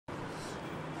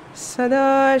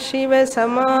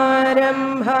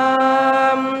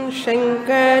सदाशिवसमारम्भां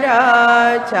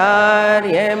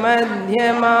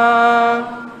शङ्कराचार्यमध्यमाम्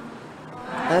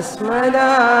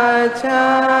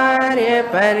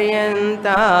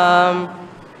अस्मदाचार्यपर्यन्तां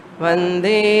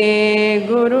वन्दे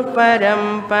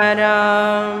गुरुपरम्पराम्.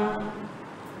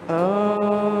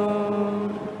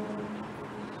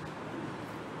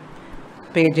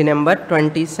 Page number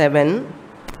 27,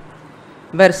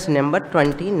 verse number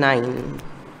 29.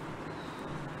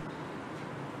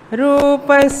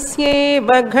 रूपस्येव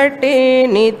घटे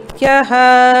नित्यः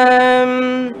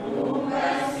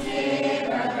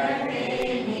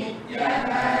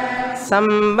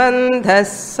सम्बन्धः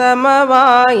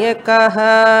समवायकः.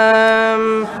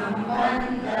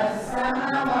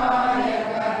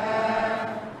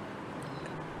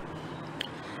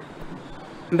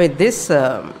 With this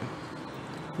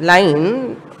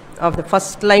line of the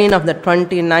first line of the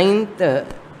 29th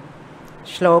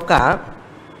shloka,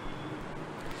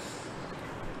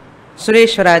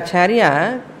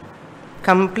 Sureshwaracharya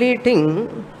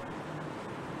completing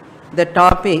the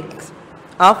topics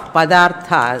of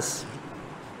padarthas.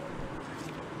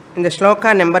 In the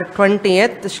shloka number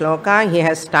 20th shloka, he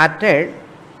has started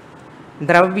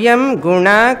Dravyam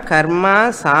Guna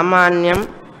Karma Samanyam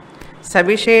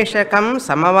Savisheshakam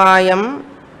Samavayam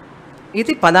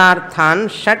Iti Padarthan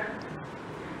Shat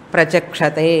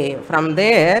Prachakshate. From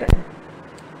there,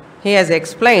 he has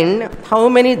explained how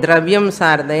many dravyams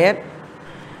are there.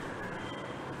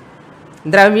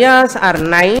 Dravyas are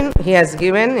 9. He has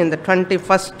given in the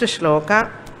 21st shloka.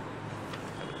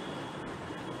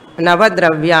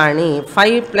 Navadravyani,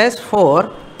 5 plus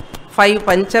 4, 5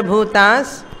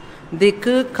 Panchabhutas,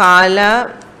 Dik,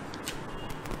 Kala,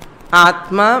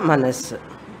 Atma, Manas,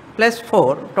 plus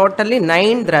 4, totally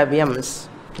 9 dravyams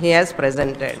he has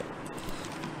presented.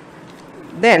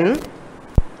 Then,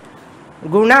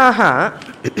 Gunaha,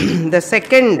 the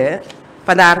second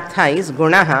padartha is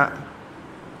Gunaha.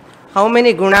 How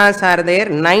many gunas are there?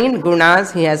 9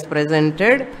 gunas he has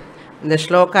presented in the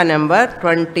shloka number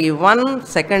 21,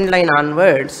 second line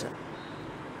onwards.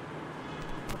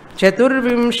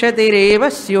 Chaturvimshatireva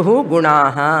syuhu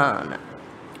gunaha.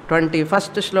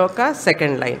 21st shloka,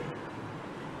 second line.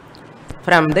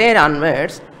 From there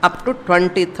onwards, up to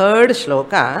 23rd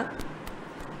shloka,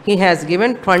 he has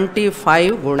given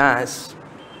 25 gunas.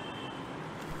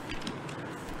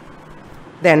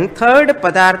 Then third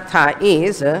padartha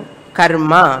is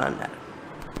karma.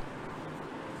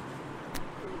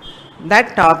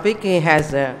 That topic he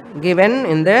has given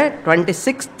in the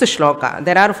 26th shloka.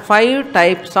 There are 5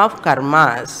 types of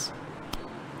karmas.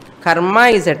 Karma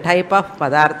is a type of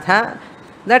padartha.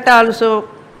 That also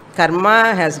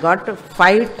karma has got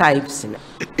 5 types in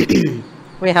it.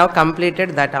 We have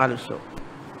completed that also.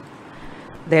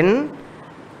 Then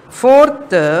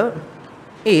fourth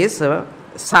is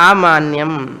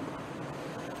Samanyam.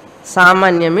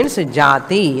 Samanyam means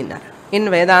jati. In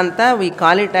Vedanta we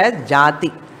call it as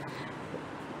jati.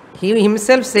 He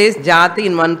himself says jati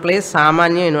in one place,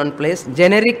 samanya in one place,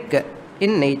 generic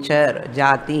in nature,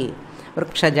 jati.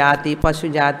 Vriksha jati, pashu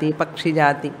jati, pakshi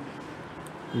jati.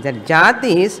 The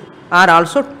jatis are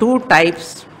also 2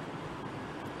 types.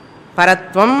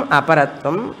 Paratvam,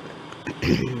 aparatvam.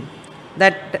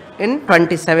 That in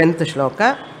 27th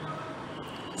shloka,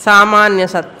 Samanya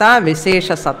Satta,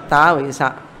 Vishesha Satta,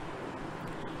 Visa.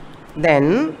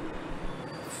 Then,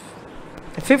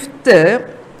 5th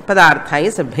padartha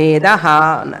is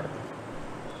Bhedaha.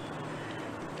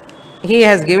 He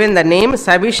has given the name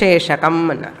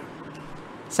Savisheshakam.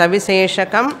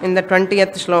 Savisheshakam in the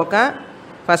 20th shloka,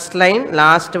 first line,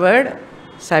 last word,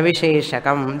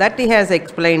 Savisheshakam. That he has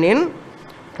explained in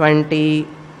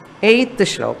 28th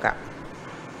shloka.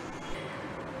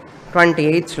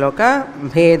 28th shloka,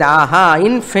 Bhedaha,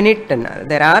 infinite.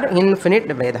 There are infinite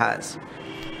Vedhas.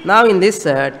 Now in this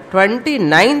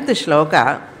 29th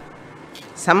shloka,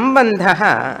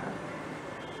 Sambandhaha,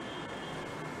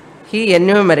 he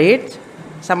enumerates,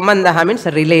 Sambandhaha means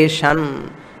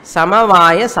relation.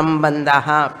 Samavaya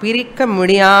Sambandhaha, Pirikka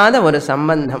Mudiyada oru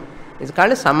Sambandham. It's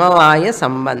called Samavaya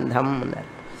Sambandham.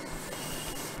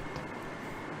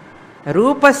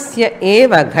 Rupasya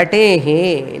eva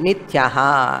ghatehe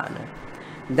nityaha.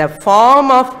 The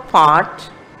form of pot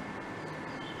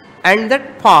and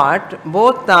that pot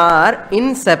both are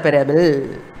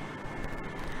inseparable.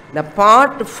 The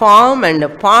pot form and the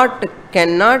pot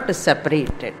cannot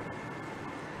separate it.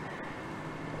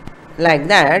 Like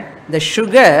that, the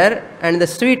sugar and the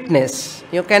sweetness,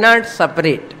 you cannot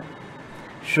separate.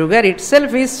 Sugar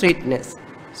itself is sweetness.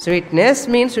 Sweetness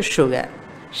means sugar.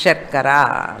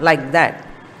 Sharkara, like that.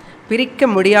 பிரிக்க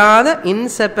முடியாத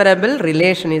inseparable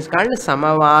relation is called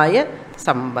samavaya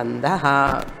sambandha.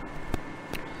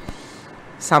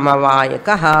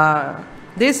 Samavayakaha.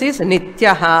 This is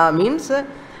nityaha, means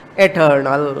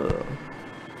eternal.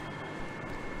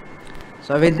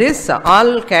 So with this,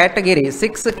 all categories,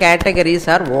 6 categories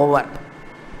are over.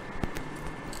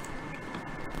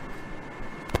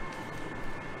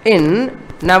 In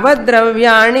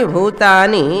Navadravyani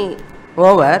Bhutani,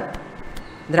 over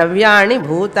Dravyani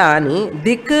Bhutani,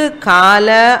 Dik,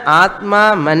 Kala,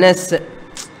 Atma, Manas.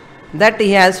 That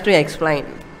he has to explain.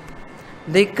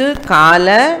 Dik,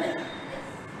 Kala,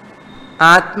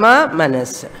 Atma,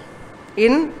 Manas.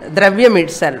 In Dravyam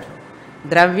itself.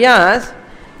 Dravyas,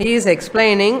 he is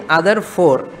explaining other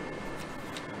 4.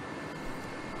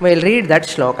 We'll read that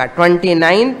shloka.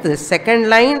 29th, second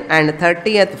line, and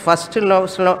 30th, first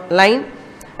line,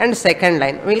 and second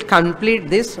line. We'll complete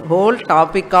this whole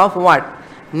topic of what?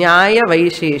 Nyaya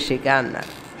Vaisheshika.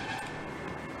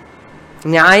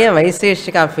 Nyaya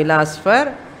Vaisheshika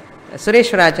philosopher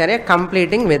Sureshwaracharya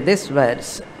completing with this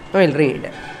verse. We'll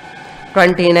read.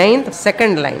 29th,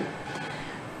 second line.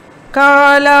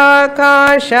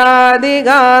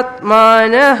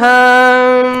 Kalakashadigatmanaha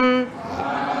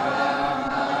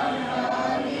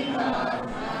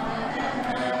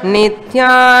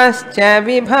Nityascha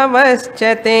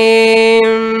vibhavascha te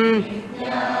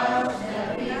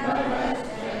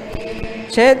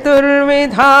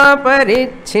Chaturvidha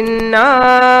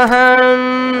parichinnaham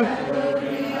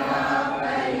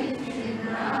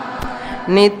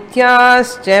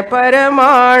Nityascha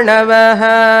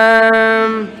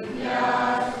paramanavaham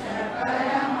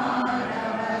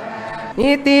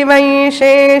Iti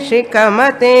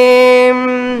vaisheshikamatem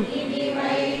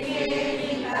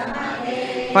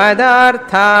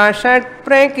Padartha shat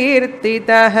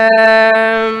prakirtitah.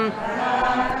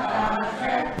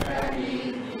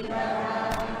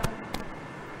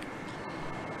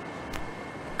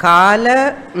 Kala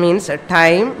means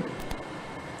time.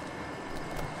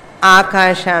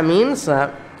 Akasha means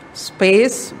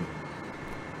space.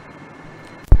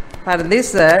 For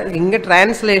this, in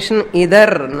translation,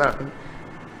 either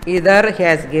he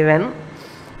has given.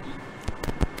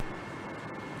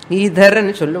 Either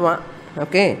and solluva.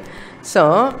 Okay.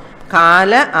 So,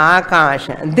 Kala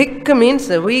Akasha. Dik means,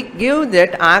 we give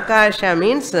that Akasha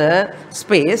means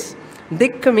space.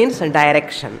 Dik means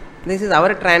direction. This is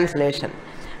our translation.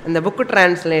 In the book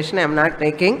translation, I am not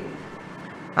taking.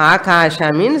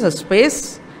 Akasha means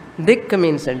space. Dik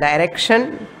means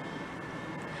direction.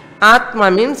 Atma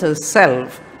means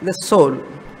self, the soul.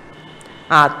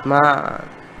 Atma.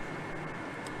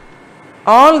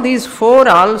 All these 4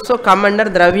 also come under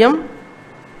Dravyam,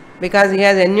 because he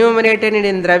has enumerated it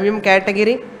in Dravyam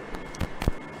category.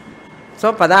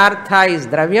 So Padartha is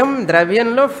Dravyam.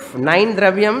 Dravyamlo 9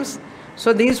 Dravyams.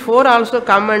 So these 4 also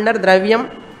come under Dravyam.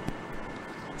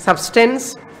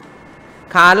 Substance.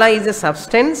 Kala is a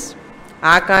substance.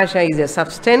 Akasha is a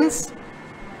substance.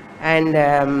 And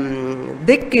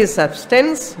Dik is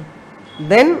substance.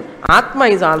 Then Atma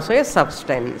is also a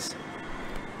substance.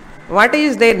 What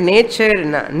is their nature?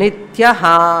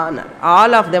 Nityaha.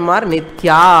 All of them are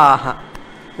Nityaha.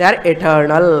 They are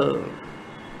eternal.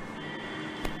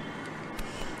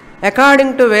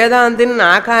 According to Vedantin,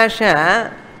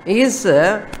 Akasha is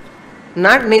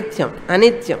not Nityam,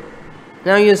 Anityam.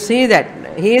 Now you see that.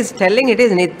 He is telling it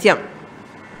is Nityam.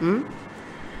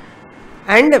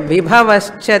 And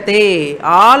Vibhavaschate.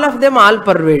 All of them all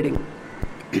pervading.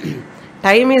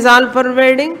 Time is all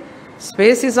pervading.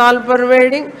 Space is all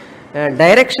pervading.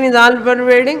 Direction is all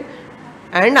pervading,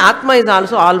 and Atma is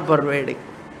also all pervading.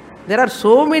 There are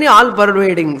so many all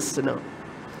pervadings.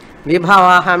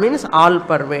 Vibhavaha means all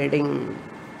pervading.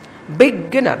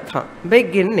 Big in artha,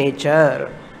 big in nature.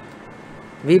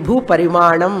 Vibhu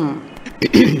parimanam.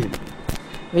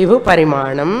 Vibhu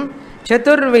parimanam.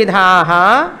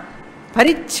 Chaturvidhaha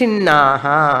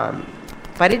parichinnaha.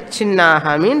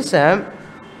 Parichinnaha means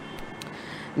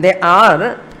they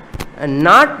are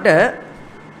not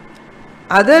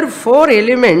other 4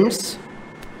 elements.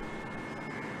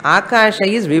 Akasha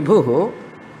is Vibhu,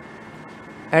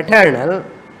 eternal.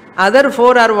 Other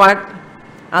 4 are what?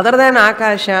 Other than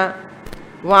Akasha,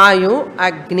 Vayu,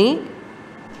 Agni,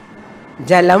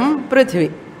 Jalam,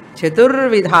 Prithvi.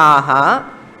 Chaturvidhaha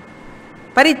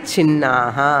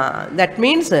Parichinnaha. That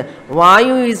means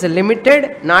Vayu is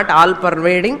limited, not all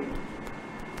pervading.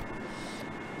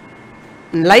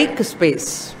 Like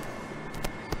space.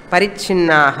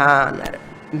 Parichinnaha.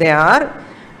 They are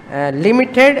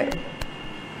limited,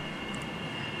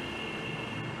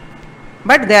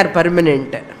 but they are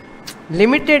permanent.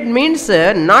 Limited means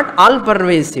not all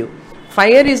pervasive.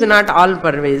 Fire is not all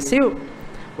pervasive.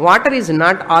 Water is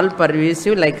not all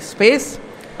pervasive like space.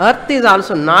 Earth is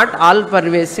also not all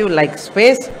pervasive like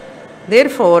space.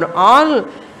 Therefore, all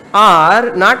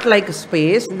are not like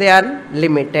space, they are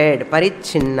limited.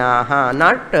 Parichinnaha,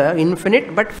 not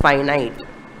infinite but finite.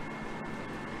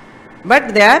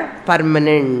 But they are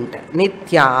permanent.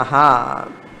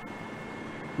 Nityaha.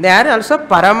 They are also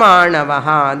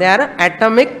paramanavaha. They are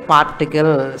atomic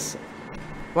particles.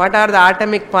 What are the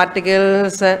atomic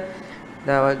particles?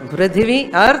 The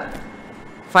Prithvi, earth,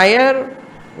 fire,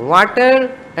 water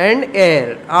and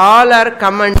air. All are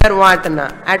come under what?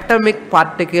 Atomic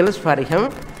particles for him.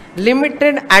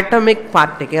 Limited atomic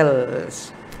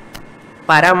particles.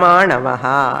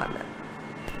 Paramanavaha.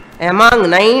 Among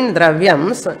 9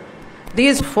 dravyams,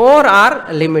 these 4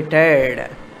 are limited.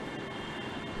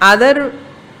 Other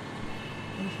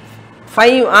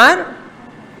 5 are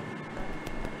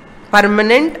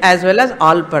permanent as well as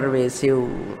all pervasive.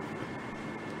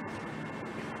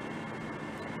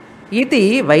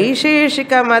 Iti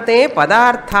Vaisheshika mate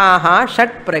padarthaha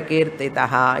shat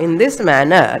prakirtitaha. In this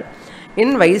manner,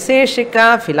 in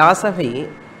Vaisheshika philosophy,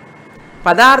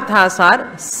 padarthas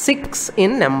are 6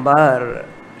 in number.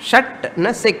 Shat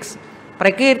na 6.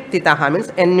 Prakirtitaha means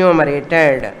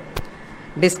enumerated,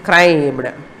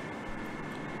 described.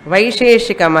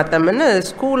 Vaisheshika matam means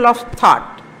school of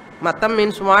thought. Matam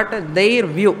means what? Their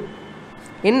view.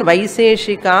 In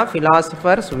Vaisheshika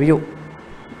philosopher's view.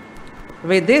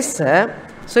 With this,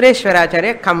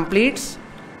 Sureshwaracharya completes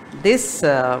this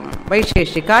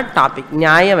Vaisheshika topic,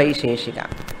 Nyaya Vaisheshika.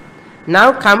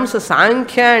 Now comes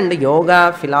Sankhya and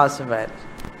Yoga philosopher.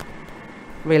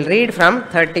 We'll read from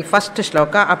 31st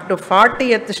shloka up to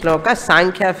 40th shloka.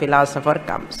 Sankhya philosopher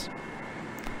comes.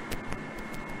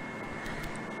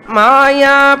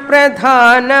 Maya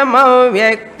pradhanam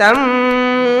avyaktam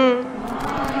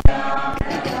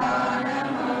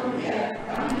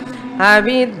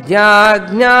avidya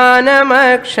jnanam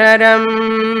aksharam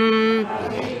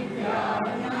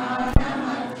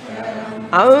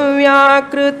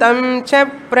avyakritam cha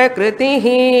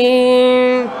prakritihi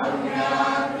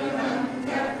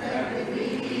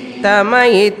tama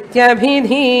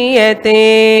ityabhidhiyate.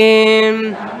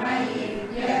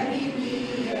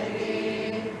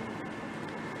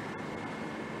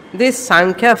 This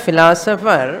Sankhya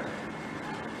philosopher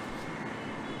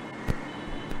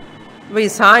we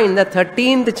saw in the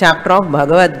 13th chapter of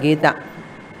Bhagavad Gita.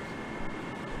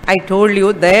 I told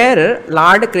you there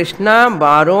Lord Krishna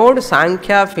borrowed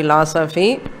Sankhya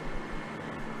philosophy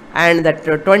and the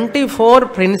 24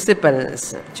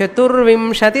 principles,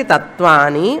 Chaturvimshati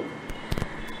Tattvani,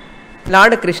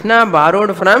 Lord Krishna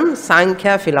borrowed from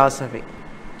Sankhya philosophy.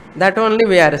 That only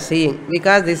we are seeing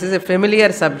because this is a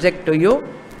familiar subject to you.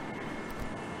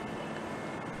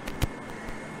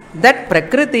 That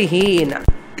prakritihi,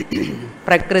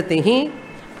 prakritihi,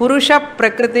 Purusha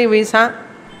prakriti visa.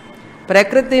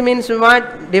 Prakriti means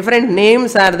what? Different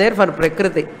names are there for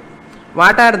prakriti.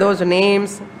 What are those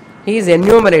names? He is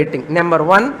enumerating. Number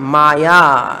 1,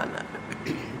 Maya.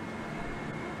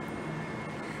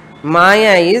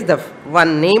 Maya is the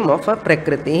one name of a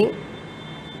prakriti.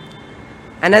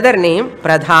 Another name,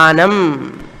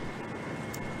 Pradhanam.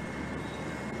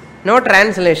 No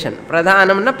translation.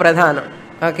 Pradhanam na Pradhanam.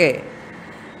 Okay.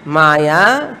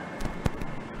 Maya.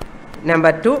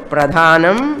 Number 2,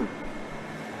 Pradhanam.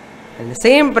 And the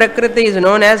same Prakriti is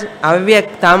known as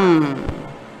Avyaktam.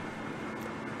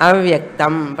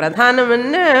 Avyaktam. Pradhanam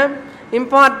is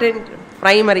important,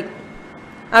 primary.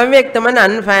 Avyaktam is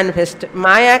unmanifest.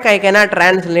 Maya I cannot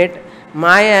translate.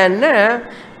 Maya and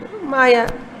Maya.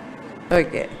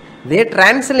 Okay. They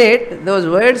translate, those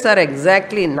words are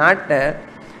exactly not,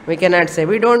 we cannot say.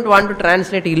 We don't want to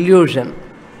translate illusion.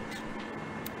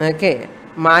 Okay.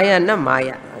 Maya and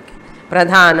Maya. Okay.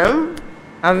 Pradhanam,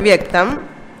 Avyaktam.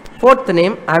 4th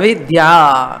name,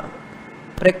 Avidya.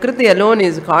 Prakriti alone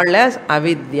is called as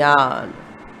Avidya.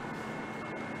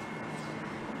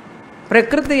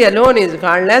 Prakriti alone is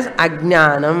called as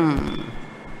Ajnanam.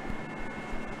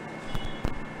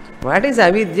 What is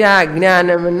Avidya,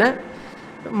 Ajnanam?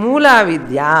 Mula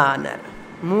Vidyanar.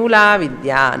 Mula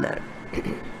Vidyanar.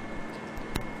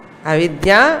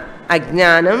 Avidya,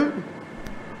 Ajnanam,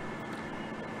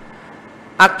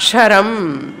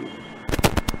 Aksharam.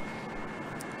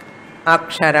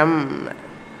 Aksharam.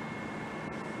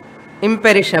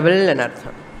 Imperishable and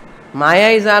Artham. Maya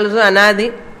is also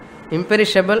Anadi,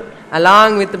 imperishable.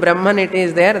 Along with Brahman it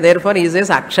is there. Therefore he says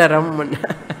Aksharam.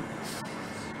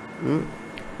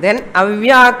 Then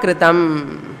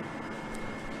Avyakritam.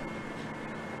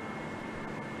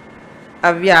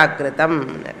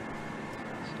 Avyakritam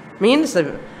means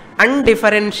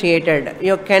undifferentiated.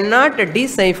 You cannot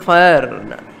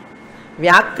decipher.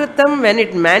 Vyakritam, when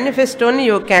it manifests only,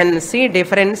 you can see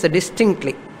difference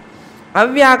distinctly.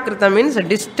 Avyakritam means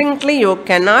distinctly you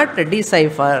cannot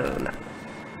decipher.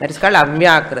 That is called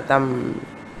avyakritam.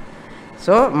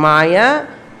 So, Maya,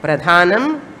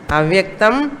 Pradhanam,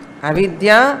 Avyaktam,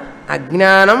 Avidya,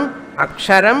 Ajnanam,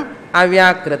 Aksharam,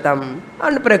 Avyakritam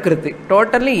and Prakriti.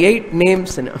 Totally 8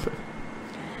 names. In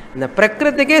the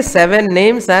Prakriti ke 7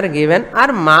 names are given,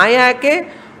 or Maya ke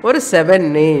or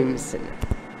 7 names.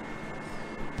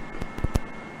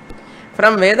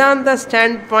 From Vedanta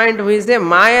standpoint, we say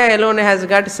Maya alone has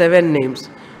got 7 names.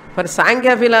 For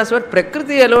Sankhya philosopher,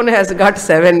 Prakriti alone has got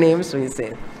 7 names, we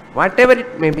say. Whatever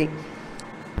it may be.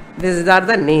 These are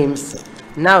the names.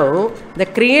 Now, the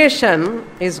creation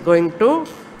is going to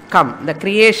come. The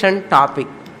creation topic.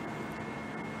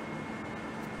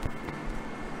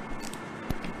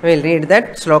 We will read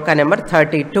that. Sloka number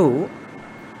 32.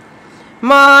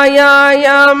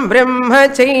 Mayayam Brahma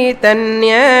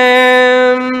Chaitanyam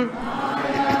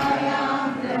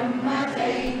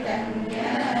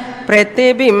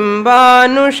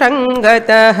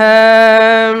Pratibimbanushangataha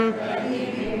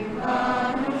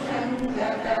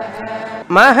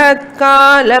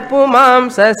Mahatkala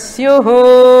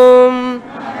Pumamsasyuhum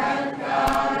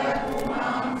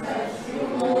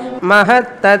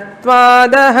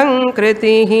Mahattatvadaham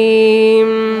kritihim.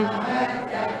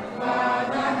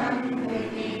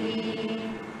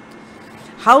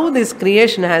 How this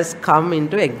creation has come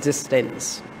into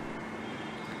existence.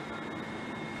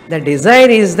 The desire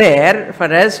is there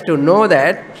for us to know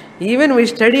that even we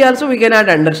study also we cannot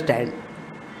understand.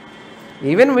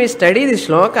 Even we study the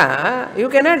shloka, you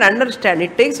cannot understand.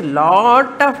 It takes a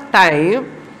lot of time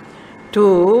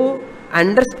to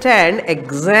understand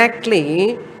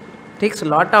exactly. It takes a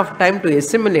lot of time to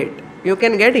assimilate. You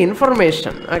can get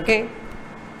information. Okay?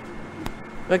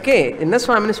 Okay. Inna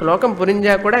Swamini Slokam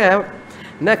Purinja kuda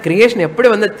na creation eppadi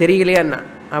vanda theriyalayanna.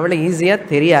 Avula easy-a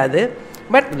theriyadu.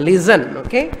 But listen.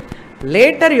 Okay?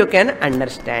 Later you can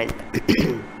understand.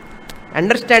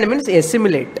 Understand means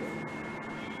assimilate.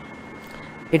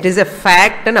 It is a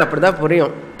fact and appada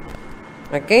puriyum.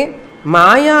 Okay?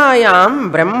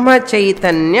 Mayayam Brahma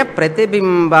Chaitanya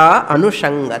Pratibimba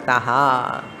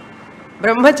Anushangataha.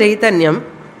 Brahma Chaitanyam,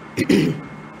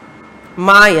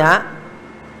 Maya,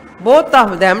 both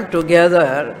of them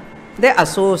together, they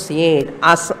associate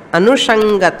as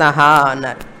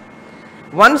Anushangataha.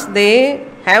 Once they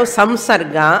have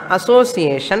samsarga,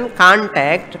 association,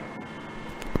 contact,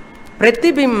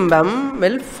 Pratibimbam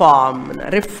will form,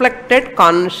 reflected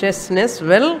consciousness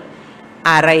will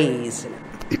arise.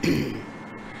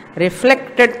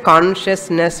 Reflected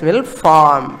consciousness will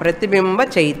form, Pratibimba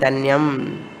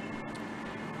Chaitanyam.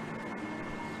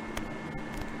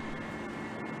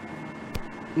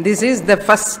 This is the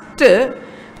first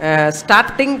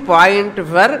starting point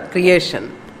for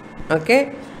creation.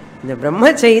 Okay? The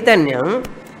Brahma Chaitanyam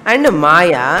and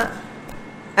Maya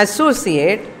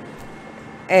associate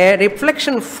a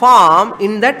reflection form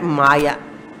in that Maya.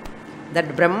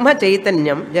 That Brahma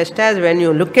Chaitanyam, just as when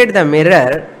you look at the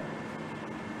mirror,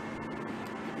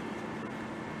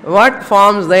 what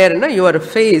forms there? Your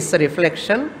face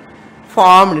reflection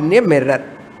formed in a mirror.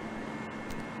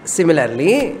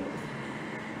 Similarly,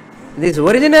 this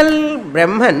original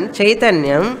Brahman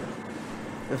Chaitanyam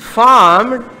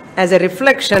formed as a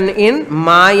reflection in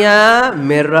Maya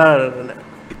mirror.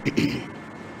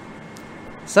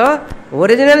 So,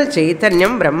 original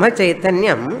Chaitanyam, Brahma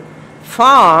Chaitanyam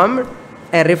formed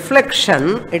a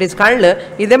reflection. It is called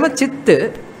Idama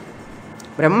Chit.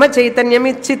 Brahma Chaitanyam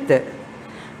is Chit.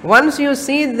 Once you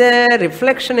see the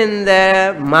reflection in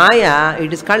the Maya,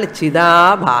 it is called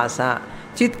Chidabhasa.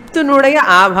 Chittunudaya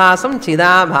Abhasam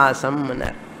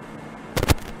Chidabhasam.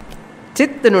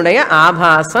 Chittunudaya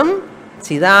Abhasam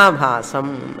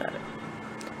Chidabhasam.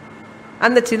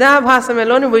 And the Chidabhasam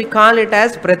alone we call it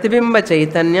as Pratibimba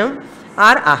Chaitanyam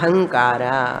or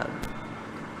Ahankara.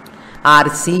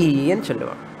 RC and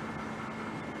Chulva.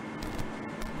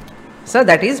 So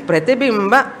that is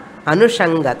Pratibimba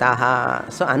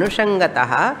Anushangataha. So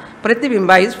Anushangataha,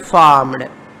 Pratibimba is formed.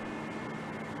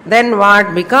 Then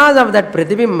what? Because of that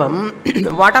Pratibimbam,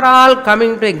 what are all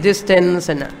coming to existence?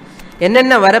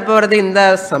 என்னென்ன வரப்போகிறது இந்த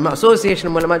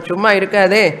association மூலமாக சும்மா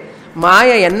இருக்காதே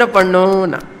மாயா என்ன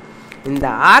பண்ணும்னா இந்த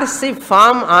RC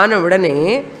form ஆன உடனே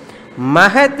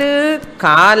மகத்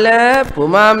கால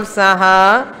புமாம்சா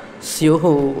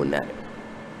ஸ்யுஹூனர்.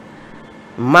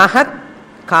 மகத்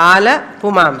கால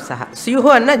புமாம்சா ஸ்யுஹு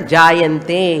அன்ன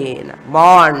ஜாயந்தே,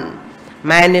 born,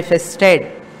 manifested.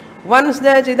 Once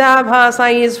the Chidabhasa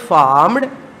is formed,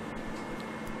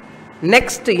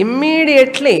 next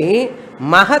immediately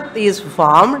Mahat is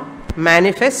formed,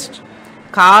 manifest.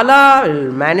 Kala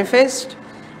will manifest.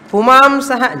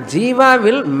 Pumamsaha, Jiva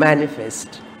will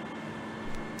manifest.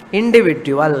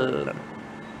 Individual.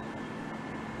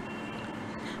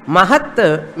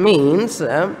 Mahat means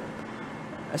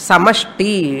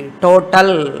samashti,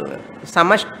 total.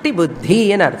 Samashti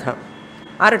buddhi in artham.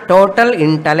 Or total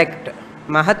intellect.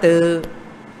 Mahat,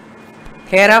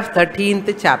 here of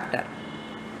 13th chapter.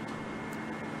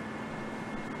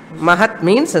 Mahat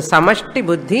means samashti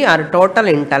buddhi or total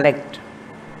intellect.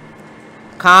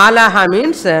 Kalaha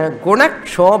means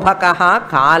gunakshobhakaha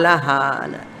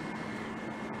kalaha.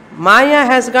 Maya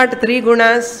has got 3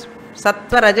 gunas,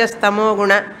 sattva, rajas, tamo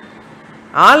guna.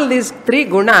 All these 3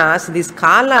 gunas, this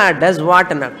kala does what?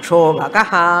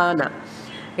 Kshobhakaha.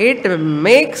 It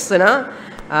makes, when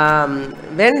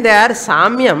they are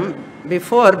samyam,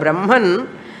 before Brahman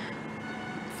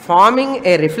forming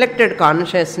a reflected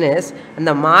consciousness, and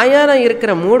the Maya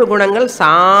irukra 3 gunangal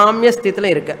samya sthitila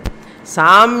irukka.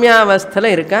 Samya avasthala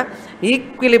irukka.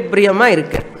 Equilibrium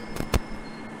irukka.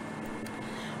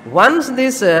 Once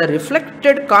this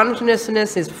reflected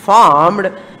consciousness is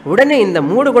formed, udane இந்த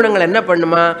 3 குணங்கள் என்ன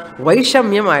பண்ணுமா?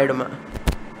 வைஷம்யம் ஆயிடுமா.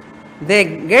 They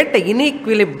get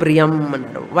inequilibrium.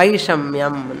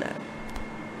 Vaishamyam.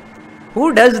 Who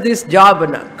does this job?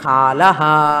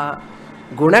 Kalaha.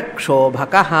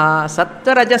 Gunakshobhakaha.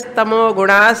 Sattarajastamo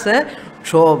gunas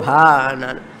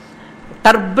kshobha.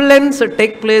 Turbulence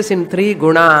take place in 3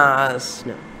 gunas.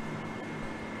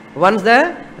 Once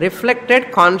the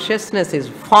reflected consciousness is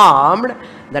formed,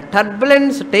 the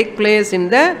turbulence take place in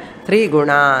the 3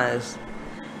 gunas.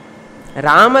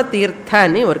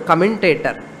 Ramatirthani, or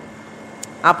commentator,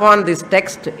 upon this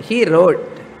text, he wrote,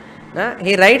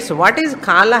 he writes, what is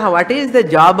Kala? What is the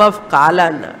job of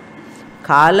Kala?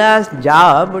 Kala's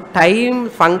job, time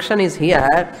function is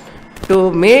here to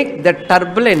make the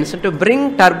turbulence, to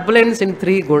bring turbulence in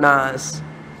 3 gunas.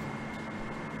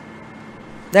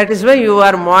 That is why you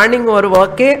are morning or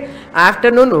okay,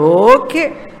 afternoon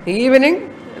okay, evening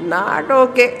not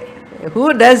okay.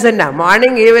 Who does it now?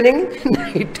 Morning, evening,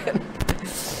 night.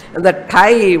 The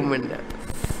time.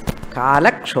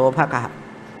 Kala kshobhakaha.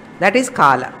 That is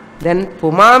Kala. Then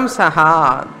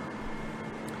Pumamsaha.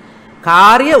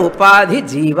 Karya upadhi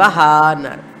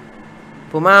jivaha.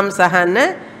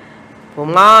 Pumamsaha.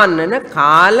 Puman.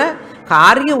 Kala.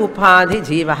 Karya upadhi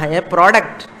jivaha. A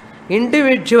product.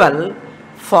 Individual.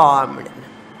 Formed.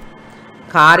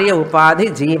 Karya upadhi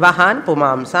jivahan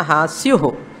pumamsaha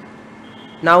syuhu.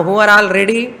 Now who are all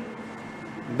ready?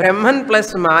 Brahman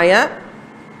plus Maya.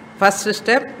 First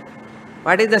step.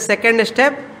 What is the second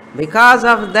step? Because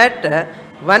of that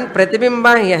one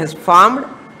pratibimba he has formed.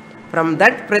 From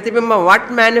that pratibimba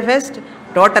what manifest?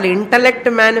 Total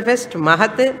intellect manifest.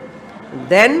 Mahat.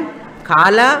 Then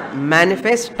Kala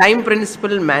manifest. Time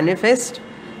principle manifest.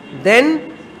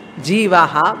 Then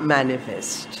Jivaha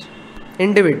manifest.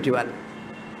 Individual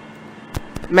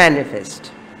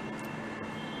manifest.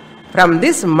 From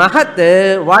this Mahat,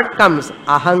 what comes?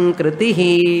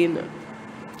 Ahankritihi.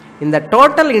 In the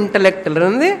total intellect,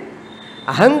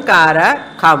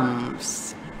 Ahankara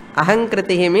comes.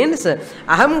 Ahankritihi means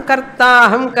Aham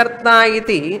karta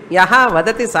iti yaha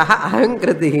vadati saha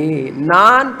ahankritihi.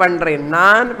 Nan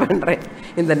pandre.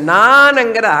 In the nan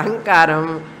angara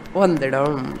ahankaram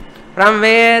ondidam. From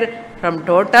where? From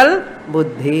total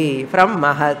buddhi. From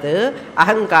Mahat,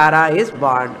 Ahankara is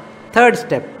born. Third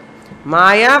step.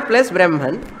 Maya plus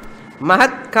Brahman.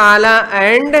 Mahat, Kala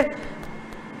and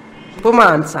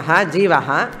Pumansaha,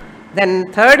 Jivaha.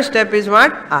 Then third step is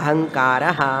what?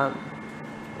 Ahankaraha.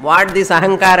 What this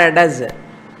Ahankara does?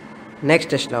 Next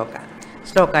shloka.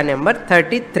 Shloka number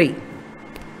 33.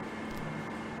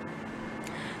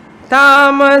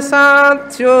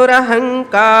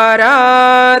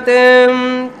 Tamasatyurahankarat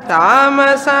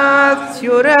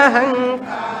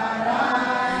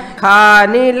Tamasatyurahankarat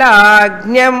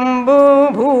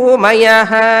Khanilagnyambu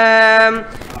bhumayah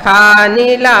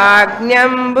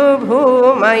Khanilagnyambu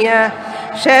bhumaya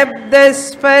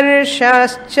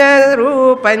Shabdasparshascha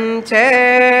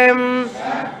rupanchem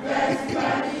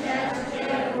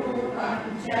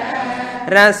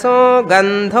Raso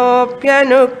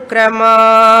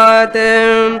gandhopyanukramat.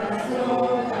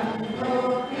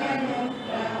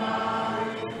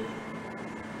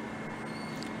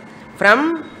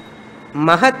 From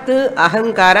Mahat,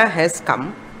 Ahankara has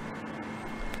come.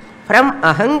 From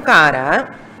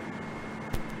Ahankara,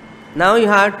 now you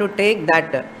have to take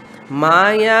that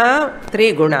Maya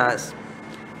 3 gunas.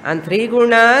 And 3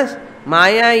 gunas,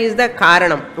 Maya is the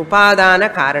Karanam, Upadana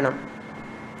Karanam.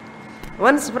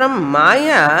 Once from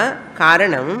Maya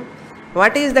Karanam,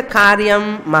 what is the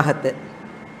Karyam? Mahat.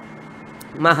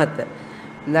 Mahat.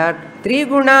 The 3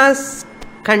 gunas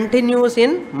continues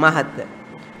in Mahat.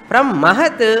 From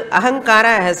Mahat,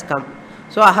 Ahankara has come.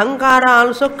 So Ahankara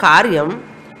also Karyam.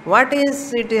 What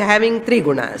is it having 3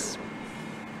 gunas?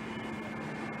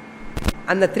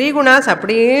 And the 3 gunas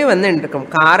அப்படியே வந்துருக்கும்.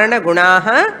 காரண குணாக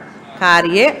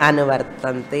காரியே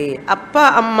அனுவர்த்தந்தே. அப்பா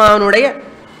அம்மானுடைய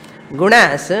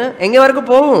குணாஸ் எங்கே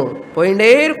வரைக்கும் போகும்?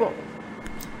 போயிட்டே இருக்கும்.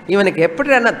 இவனுக்கு எப்படி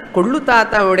கொள்ளு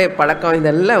தாத்தாவுடைய பழக்கம்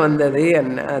இதெல்லாம் வந்தது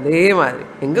என்ன அதே மாதிரி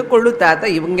எங்கே கொள்ளு தாத்தா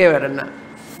இவங்க வரனா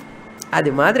அது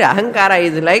மாதிரி அகங்காரா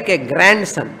is like a grand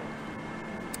Sun.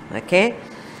 Okay,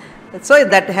 so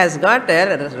that has God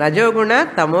ரஜோகுண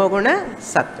தமோகுண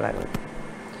சத்வகுண.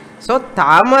 So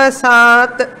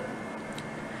தாமசாத்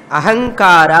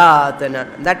அகங்காராத்,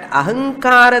 that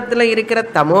அகங்காரத்தில் இருக்கிற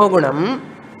தமோகுணம்.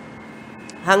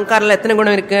 அகங்காரில் எத்தனை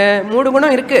குணம் இருக்கு? 3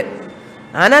 குணம் இருக்கு.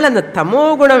 ஆனால் அந்த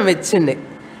தமோகுணம் வச்சுன்னு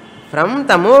from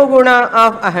தமோகுண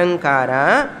of அகங்காரா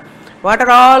what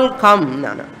are all come?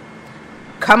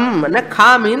 Come கா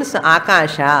மீன்ஸ்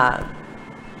ஆகாஷா,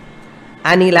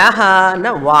 அனிலஹான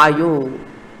வாயு,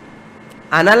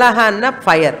 அனலஹான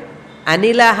ஃபயர்,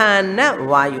 அனிலஹான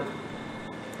வாயு,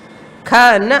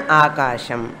 கன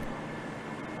ஆகாஷம்.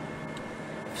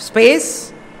 Space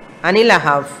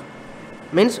அனிலஹா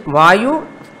means vayu,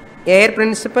 air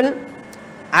principle,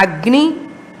 agni,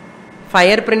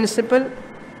 fire principle,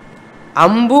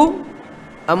 ambu,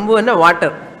 ambu enna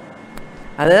water,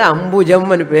 adha ambujam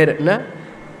nu per na,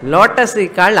 lotus is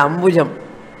called ambujam,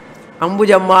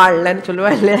 ambujammal nu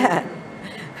solluva illaya,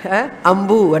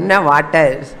 ambu enna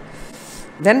water.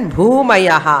 Then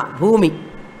bhumayaha, bhumi,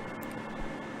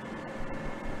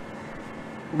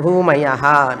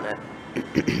 bhumayaha,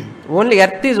 only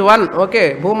earth is one.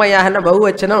 Okay, bhumayahana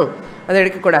bahuvachanam adu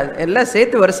edukkodadu, ella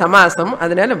sethu or samasam,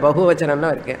 adanal bahuvachanam la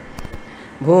irukke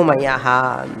bhumayaha.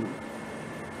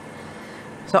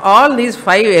 So all these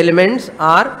 5 elements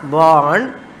are born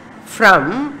from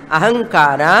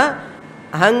ahankara,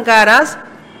 ahankara's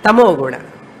tamoguna.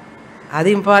 Adu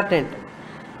important.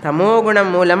 Tamoguna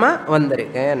moolama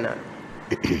vandirukke enna.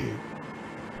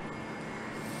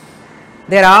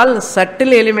 They are all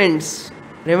subtle elements.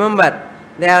 Remember,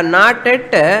 they are not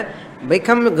yet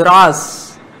become gross.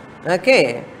 Okay,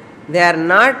 they are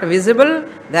not visible,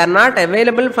 they are not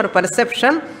available for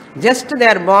perception, just they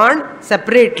are born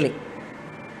separately.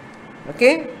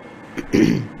 Okay,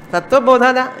 tattva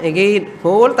bodha, again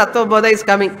whole tattva bodha is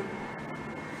coming.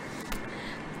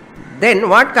 Then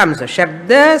what comes?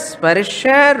 Shabda,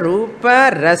 sparsha, rupa,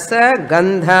 rasa,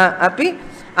 gandha api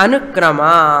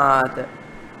anukramat.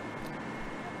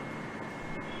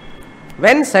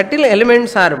 When subtle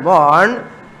elements are born,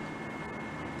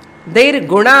 their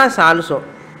gunas also,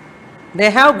 they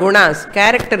have gunas,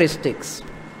 characteristics.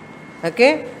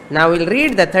 Okay, now we'll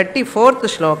read the 34th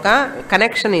shloka.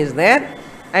 Connection is there.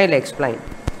 I will explain.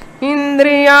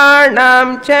 Indriyanam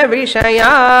cha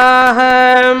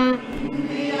vishayaham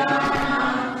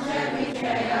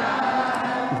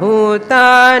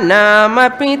bhutanam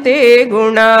api te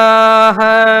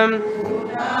gunaham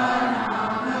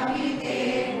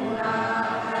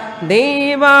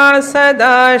Deva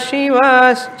sada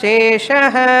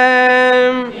shivascheshah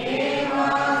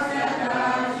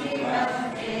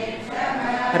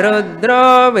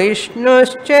Rudro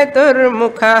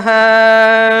Vishnuschturmukhah.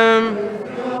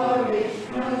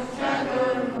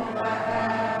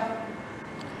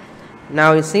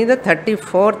 Now you see the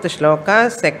 34th shloka,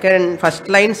 first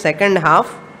line, second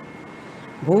half.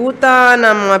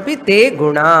 Bhutanam api te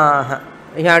gunah.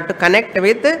 You have to connect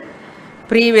with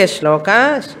previous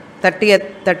shloka,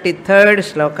 33rd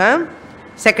shloka,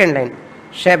 second line.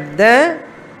 Shabda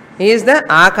is the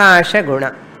akasha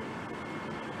guna.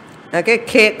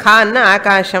 Okay, khanna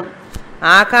akasham.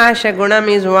 Akasha gunam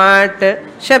is what?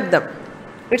 Shabdam.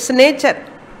 It's nature.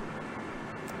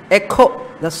 Echo,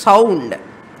 the sound.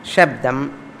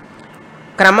 Shabdam.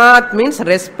 Kramat means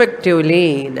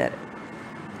respectively.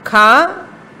 Kha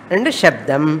and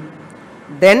shabdam.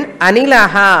 Then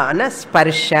anilaha na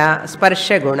sparsha,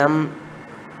 sparsha gunam.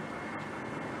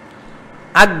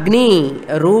 Agni,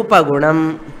 rupa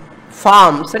gunam,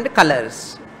 forms and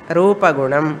colors, rupa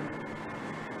gunam.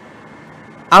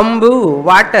 Ambu,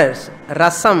 waters,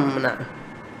 rasam,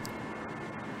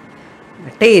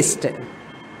 taste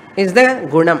is the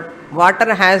gunam.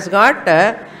 Water has got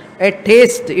a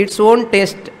taste, its own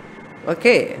taste.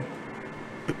 Okay.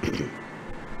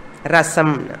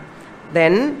 Rasam.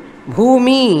 Then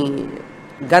bhumi,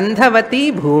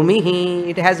 gandhavati bhumi,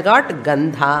 it has got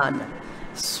gandhan,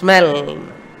 smell,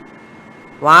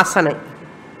 vasanai.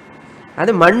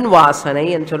 That's man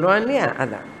vasanai and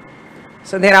solluvan.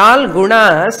 So they are all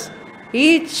gunas.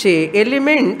 Each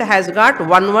element has got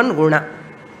one guna.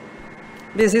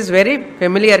 This is very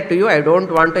familiar to you. I don't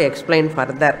want to explain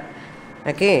further.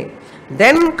 Okay.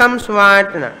 Then comes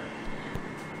what?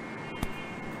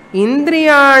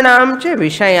 Indriyanam cha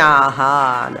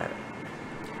vishayaha.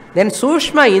 Then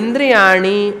Sushma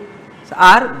Indriyani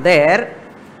are there.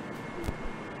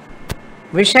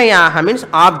 Vishayaha means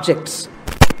objects.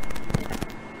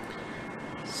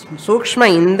 Sukshma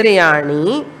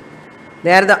Indriyani,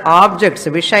 they are the objects.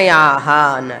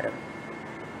 Vishayaha.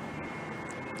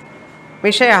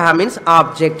 Vishayaha means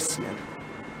objects.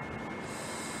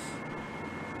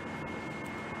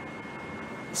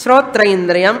 Stotra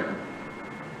Indriyam.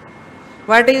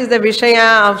 What is the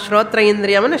Vishaya of Stotra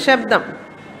Indriyam? Shabdam.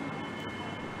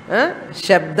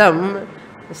 Shabdam.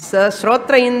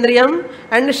 Stotra Indriyam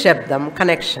and Shabdam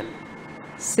connection.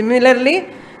 Similarly,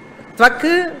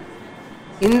 Tvak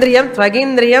Indriyam,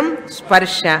 Tvagindriyam,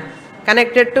 Sparsha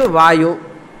connected to Vayu.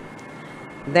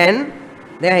 Then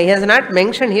he has not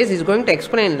mentioned here, he is going to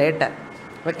explain later.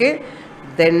 Okay.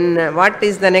 Then what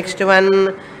is the next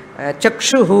one?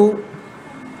 Chakshuhu,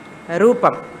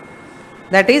 Rupam.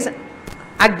 That is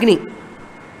Agni,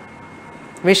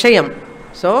 Vishayam.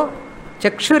 So,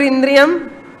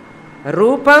 Chakshurindriyam,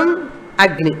 Rupam,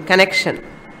 Agni, connection.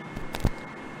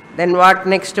 Then what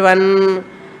next one?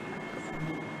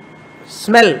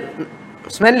 Smell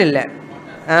illa.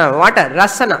 Water,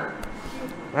 Rasana.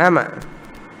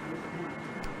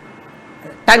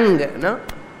 Tongue, no?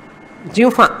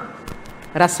 Jihva.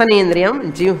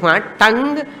 Rasanendriyam, Jihva.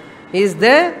 Tongue is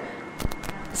the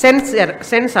sense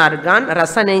organ.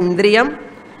 Rasanendriyam.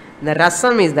 The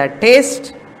rasam is the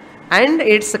taste. And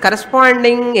its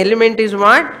corresponding element is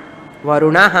what?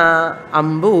 Varunaha,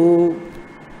 Ambu.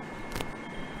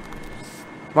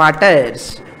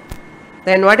 Waters.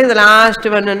 Then what is the last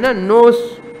one?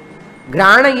 Nose,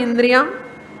 Grana Indriyam,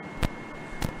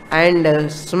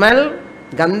 and smell,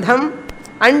 Gandham,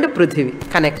 and Prithvi,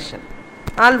 connection.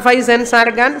 All 5 sense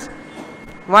organs.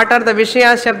 What are the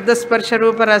Vishaya, Shabda, Sparsha,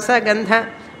 Rupa, Rasa, Gandha?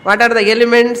 What are the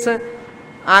elements?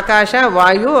 Akasha,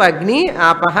 Vayu, Agni,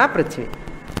 Apaha, Prithvi.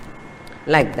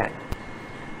 Like that.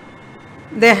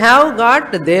 They have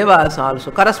got Devas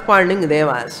also, corresponding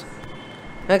Devas.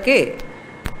 Okay.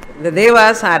 The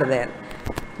Devas are there.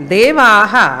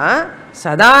 Devaha,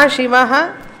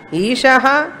 Sadashivaha,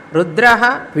 Ishaha,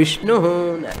 Rudraha,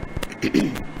 Vishnuhu.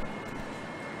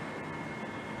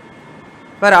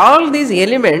 For all these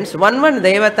elements, one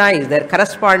Devata is there,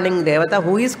 corresponding Devata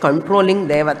who is controlling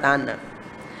Devata.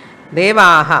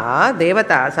 Devaha,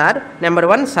 Devatas are, number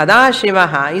 1,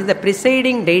 Sadashivaha is the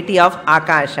presiding deity of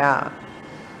Akasha.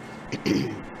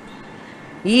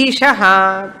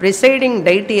 Ishaha, presiding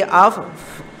deity of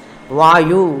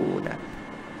Vayu.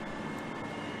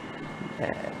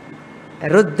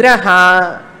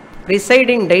 Rudraha,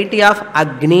 presiding deity of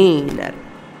Agni.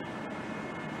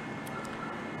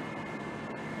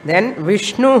 Then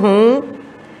Vishnu,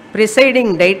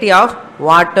 presiding deity of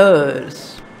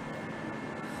waters.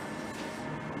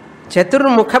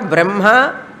 Chaturmukha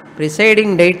Brahma,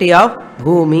 presiding deity of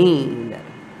Bhumi.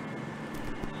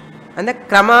 And the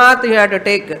Kramat you have to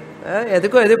take.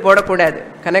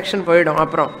 Connection poidum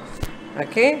aprom.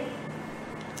 Okay?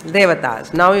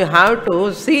 Devatas. Now you have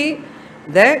to see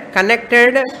the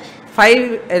connected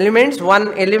 5 elements.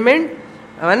 One element,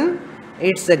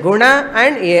 it's a guna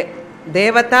and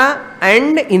devata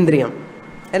and indriyam.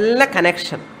 Ella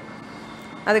connection.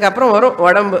 Adikapram varu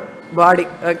body.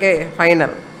 Okay, final.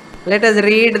 Let us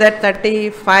read that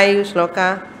 35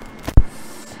 sloka.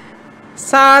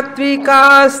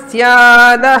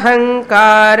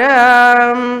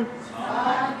 Sattvikastyadahankaram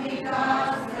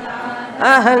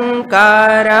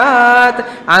ahankarat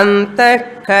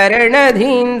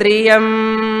antakaranadhindriyam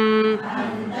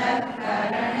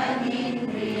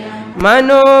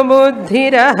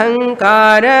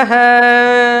manobuddhirahankaraha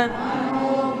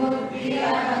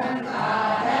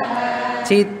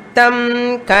chittam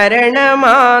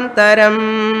karanamantaram.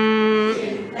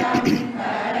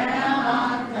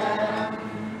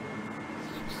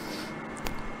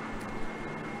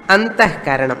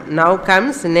 Antahkaranam. Now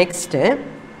comes next.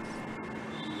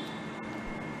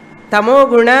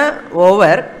 Tamoguna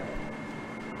over.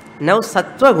 Now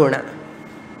Sattva guna.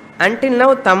 Until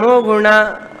now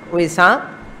Tamoguna we saw.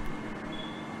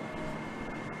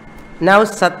 Now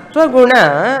Sattva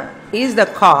guna is the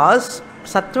cause.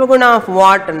 Sattva guna of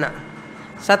what?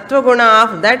 Sattva guna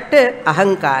of that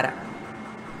ahankara.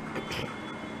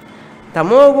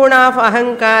 Tamoguna of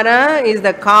ahankara is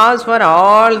the cause for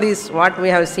all this what we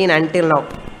have seen until now.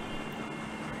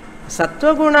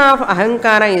 Sattva guna of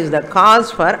ahankara is the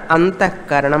cause for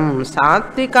antahkaranam.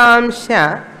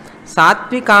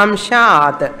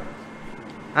 Sattvikamshat.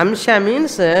 Amsha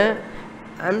means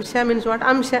Amsha means what?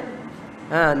 Amsha.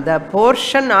 The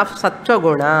portion of Sattva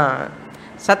Guna.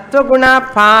 Sattva Guna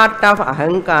part of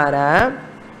Ahankara.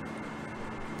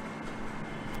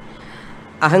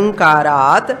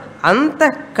 Ahankarat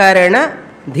Antakarana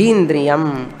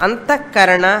Dhindriyam.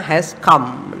 Antakarana has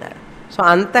come. So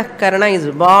Antakarana is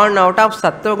born out of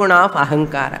Sattva Guna of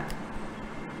Ahankara.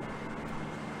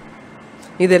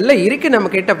 இதெல்லாம் இருக்கு நம்ம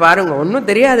கிட்ட பாருங்க. ஒன்றும்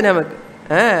தெரியாது நமக்கு.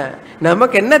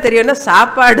 நமக்கு என்ன தெரியும்னா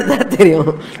சாப்பாடு தான்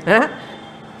தெரியும்.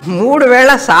 3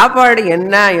 வேளை சாப்பாடு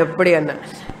என்ன எப்படி என்ன.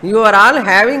 You are all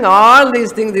having all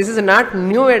these things. This is not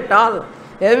new at all.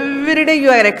 Every day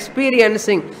you are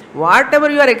experiencing. Whatever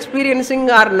you are experiencing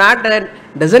or not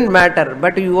doesn't matter.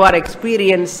 But you are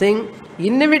experiencing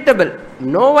inevitable.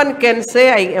 No one can say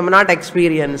I am not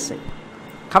experiencing.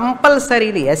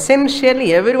 Compulsorily, essentially,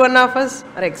 every one of us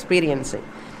are experiencing.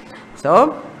 So,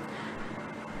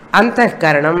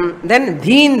 Antahkaranam, then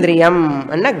Dheendriyam,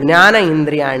 and Jnana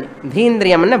Indriyani.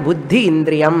 Dheendriyam and Buddhi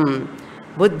Indriyam.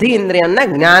 Buddhi Indriyam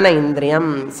and Jnana Indriyam.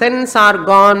 Sense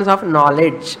organs of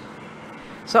knowledge.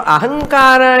 So,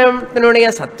 Ahankaram,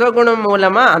 Sattva Guna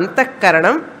Mulama,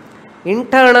 Antahkaranam,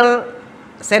 internal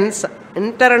sense,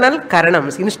 internal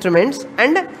karanams, instruments,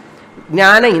 and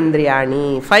Jnana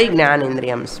Indriyani, 5 Jnana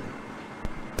Indriyams.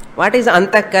 What is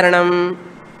Antakaranam?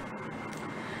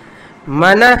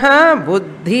 Manaha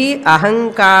Buddhi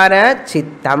Ahankara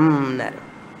Chittam.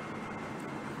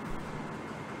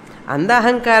 Anda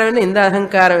Ahankara and Inda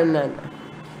Ahankara.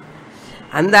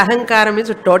 Anda Ahankara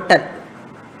means total.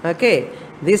 Okay.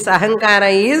 This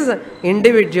Ahankara is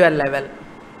individual level.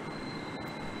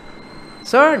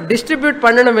 So, distribute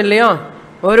Pandanam Illaya.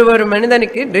 ஒரு ஒரு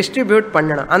மனிதனுக்கு distribute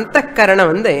பண்ணணும். அந்தக்கரணம்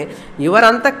வந்து your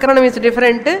அந்தக்கரணம் is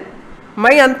different,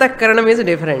 my அந்தக்கரணம் is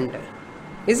different.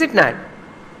 Is it not?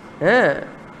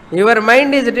 Your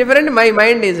mind is different, my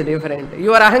mind is different.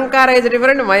 Your அகங்காரம் is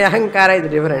different, my அகங்காரம் is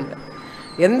different.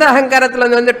 எந்த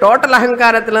அகங்காரத்தில் வந்து total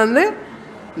அகங்காரத்தில் வந்து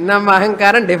நம்ம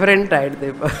அகங்காரம் டிஃபரெண்ட் ஆகிடுது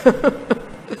இப்போ.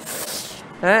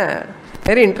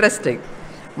 Very interesting.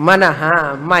 மனஹா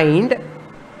மைண்ட்,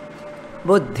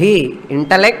 புத்தி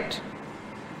intellect.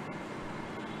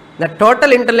 The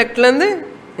total intellect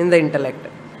in the intellect.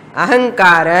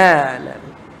 Ahankara,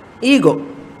 ego.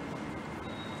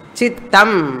 Chittam,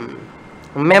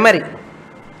 memory.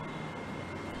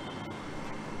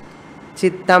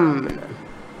 Chittam.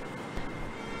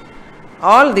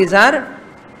 All these are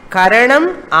karanam,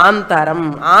 antaram.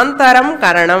 Antaram,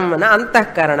 karanam,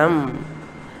 antahkaranam.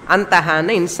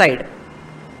 Antahana inside.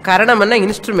 Karanam is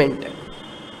instrument.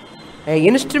 An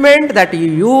instrument that you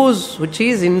use which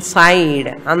is inside.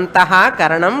 Antaha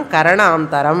karanam karana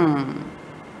antaram.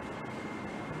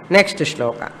 Next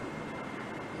shloka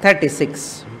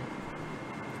 36.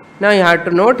 Now you have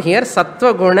to note here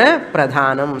sattva guna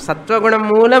pradhanam. Sattva guna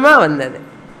moolama vandade.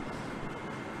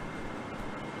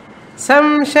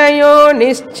 Samshayo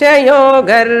nischayo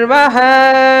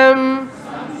garvaham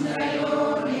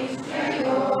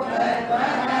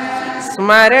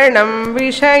Smaranam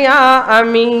Vishaya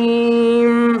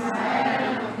Amim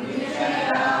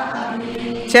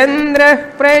Chandra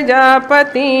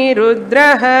Prajapati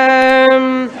Rudraham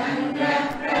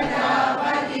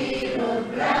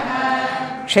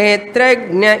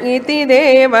Kshetrajna iti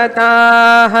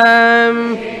Devataham.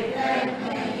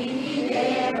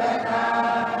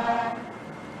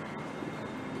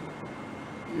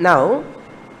 Now,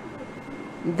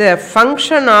 the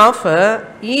function of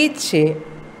each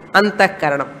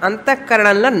Antakaranam.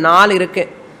 Antakaranamla 4 irukku.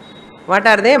 What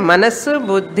are they? Manasu,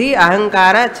 Buddhi,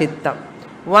 Ahankara, Chittam.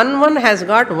 One has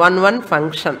got one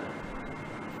function.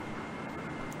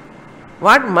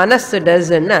 What Manas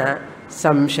does is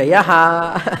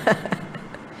Samshayaha.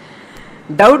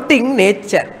 Doubting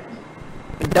nature.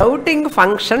 Doubting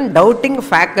function, doubting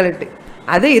faculty.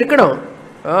 Adu irukadum.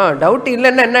 Doubt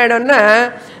இல்லன்னா என்ன ஆயிடும்னா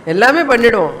எல்லாமே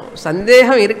பண்ணிடுவோம்.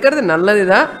 சந்தேகம் இருக்கிறது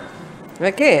நல்லதுதான்.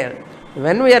 Okay.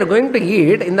 When we are going to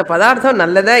eat, இந்த பதார்த்தம்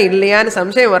நல்லதா இல்லையான்னு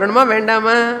சம்சயம் வரணுமா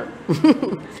வேண்டாமா?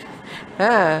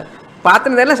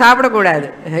 பாத்திரதெல்லாம் சாப்பிடக்கூடாது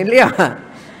இல்லையா?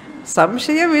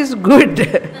 சம்சயம் is good.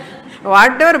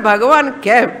 Whatever Bhagavan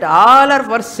kept, all are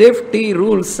for safety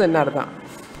rules ன்னு அர்த்தம்.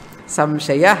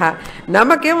 சம்சயா.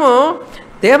 நமக்கேமோ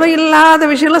தேவையில்லாத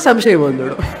விஷயம்ல சம்சயம்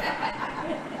வந்துடும்.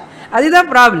 அதுதான்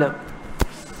ப்ராப்ளம்.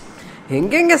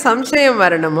 எங்கெங்க சம்சயம்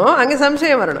வரணுமோ அங்கே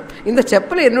சம்சயம் வரணும். இந்த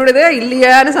செப்பல் என்னுடையதே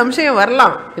இல்லையான்னு சம்சயம்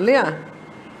வரலாம் இல்லையா?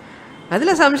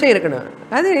 அதில் சம்சயம் இருக்கணும்.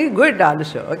 அது குட்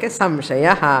ஆல்சோ. ஓகே.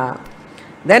 சம்சயா.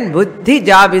 தென் புத்தி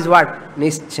job is what?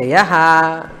 நிச்சயா.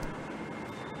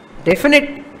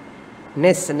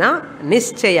 டெஃபினட்னஸ்னா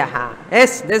நிச்சயா.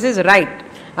 S, this is right.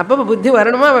 அப்போ புத்தி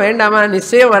வரணுமா வேண்டாமா?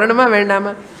 நிச்சயம் வரணுமா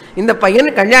வேண்டாமா? இந்த பையன்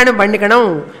கல்யாணம் பண்ணிக்கணும்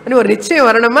ஒரு நிச்சயம்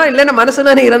வரணுமா, இல்லைன்னா மனசு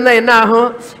தானே இருந்தால் என்ன ஆகும்,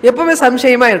 எப்பவுமே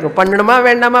சம்சயமாக இருக்கும். பண்ணணுமா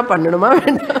வேண்டாமா, பண்ணணுமா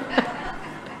வேண்டாம்.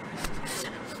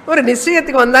 ஒரு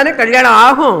நிச்சயத்துக்கு வந்தானே கல்யாணம்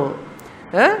ஆகும்.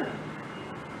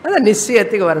 அதான்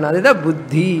நிச்சயத்துக்கு வரணும். அதுதான்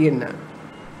புத்தி. என்ன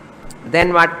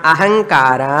தென் வாட்?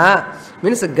 அகங்காரா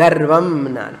மீன்ஸ் கர்வம்,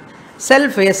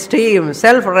 செல்ஃப் எஸ்டீம்,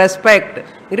 செல்ஃப் ரெஸ்பெக்ட்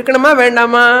இருக்கணுமா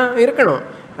வேண்டாமா, இருக்கணும்.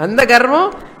 அந்த கர்வம்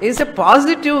இஸ் எ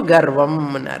பாசிட்டிவ் கர்வம்,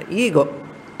 ego.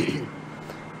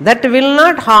 That will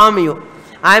not harm you.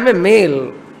 I am எ மேல்,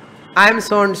 I am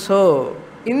so and so.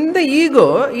 இந்த ego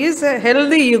is a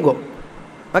healthy ego.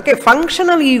 Okay,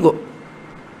 functional ego.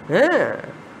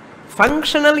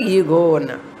 Functional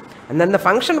ஈகோன்னா அந்தந்த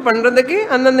ஃபங்க்ஷன் பண்ணுறதுக்கு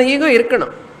அந்தந்த ஈகோ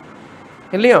இருக்கணும்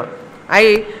இல்லையோ. I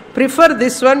prefer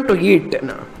this one to eat,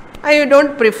 I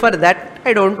don't prefer that,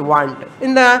 I don't want.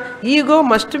 இந்த ego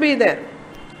must be there.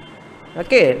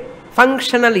 Okay,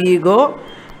 functional ego,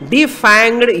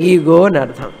 டிஃபேங்க்டு ஈகோன்னு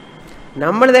அர்த்தம்.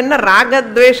 நம்மளது என்ன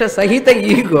ராகத்வேஷ சகித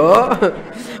ego,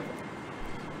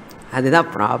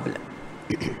 அதுதான் problem.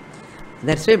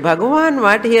 That's why Bhagavan,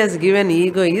 what he has given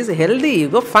ego is healthy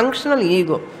ego, functional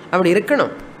ego. அப்படி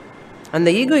இருக்கணும். அந்த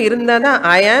ego இருந்தால் தான்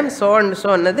ஐ ஆம் so and so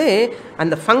ಅನ್ನது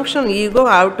அந்த functional ego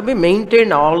have to be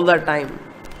maintained all the time.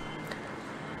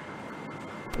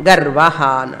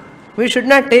 கர்வஹான we should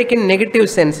not take in negative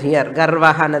sense here.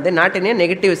 Garvahanade not in a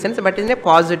negative sense but in a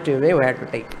positive way we have to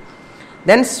take.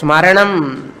 Then smaranam.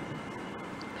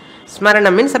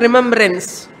 Smaranam means remembrance.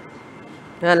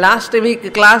 Last week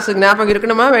class ஞாபகம்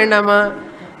இருக்கணுமா வேண்டாமா?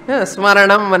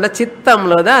 ஸ்மரணம் அన్న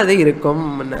சித்தம்ல தான் அது இருக்கும்.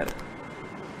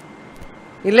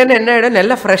 இல்லைன்னா என்ன ஆகிடும்,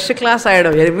 நல்ல ஃப்ரெஷ் கிளாஸ்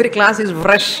ஆகிடும். Every class is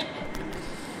fresh.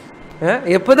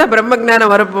 எப்போதான் பிரம்ம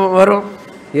ஜானம் வரும்?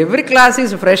 Every class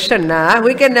is ஃப்ரெஷ்ன்னா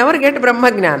we can never get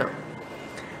பிரம்ம ஜானம்.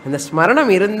 அந்த ஸ்மரணம்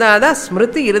இருந்தால் தான்,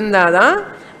 ஸ்மிருதி இருந்தால் தான்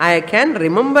I can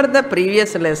remember the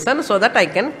previous lesson so that I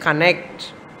can connect.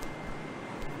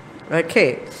 Okay,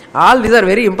 all these are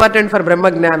very important for Brahma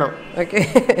Jnana. Okay.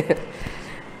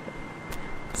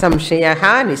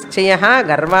 Samshayaha, Nishchayaha,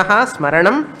 Garvaha,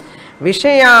 Smaranam,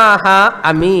 Vishayaha,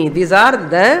 Ami. These are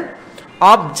the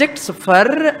objects for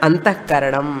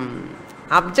Antakaranam.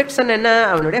 Objects are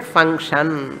a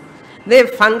function. They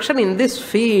function in this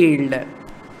field.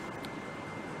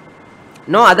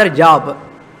 No other job.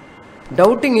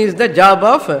 Doubting is the job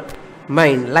of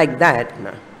mind, like that.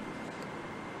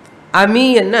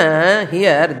 Ami enna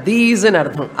here these in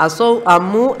artham. Aso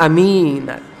amu amin.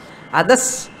 Adas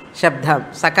shabdam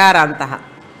sakarantaha.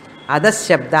 Adas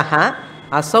shabdaha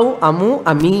asau amu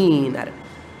amin.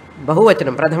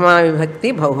 Bahuvachanam. Prathama vibhakti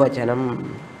bahuvachanam.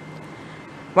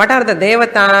 What are the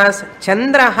devatas?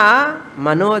 Chandraha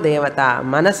mano devata.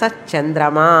 Manasa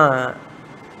chandrama.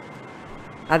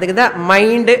 அதுக்கு தான்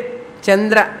mind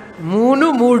Chandra. மூணு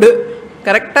மூடு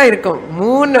கரெக்டாக இருக்கும்.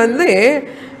 மூணு வந்து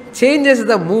changes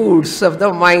the modes of the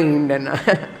mind.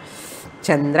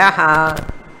 சந்திரஹா.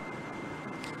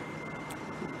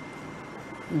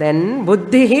 தென்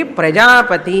புத்தி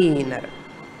பிரஜாபதினர்.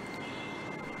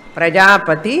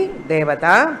 பிரஜாபதி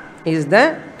தேவதா is the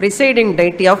presiding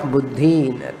deity of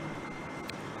புத்தினர்.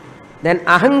 தென்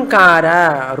அகங்கார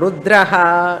ருத்ரஹா.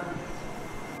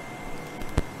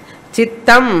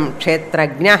 சித்தம்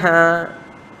க்ஷேத்ரஜ்ஞः.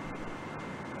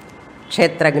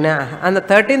 க்ஷேத்ரஜ்ஞ அந்த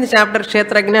 13th சாப்டர்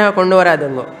க்ஷேத்ரஜ்ஞ கொண்டு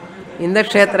வராதுங்க. இந்த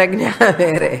க்ஷேத்ரஜ்ஞ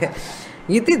வேறு.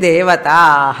 இது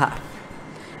தேவதாக.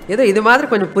 ஏதோ இது மாதிரி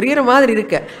கொஞ்சம் புரிகிற மாதிரி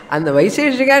இருக்கு. அந்த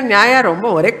வைசேஷிக நியாயம் ரொம்ப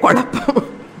ஒரே குழப்பம்.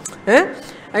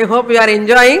 I hope you are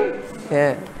enjoying.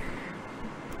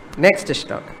 Next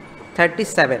Shlok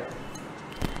 37.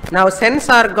 Now sense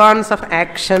organs of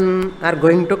action are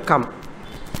going to come.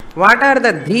 What are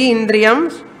the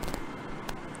indriyams?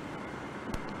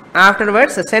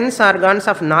 Afterwards, the sense organs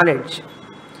of knowledge.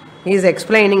 He is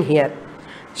explaining here.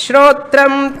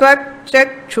 Shrotram tvak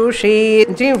chakshushi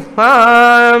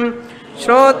jihvam.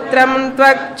 Shrotram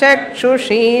tvak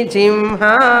chakshushi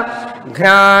jihva.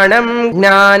 Ghranam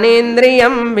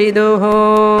jnanendriyam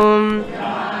viduhum.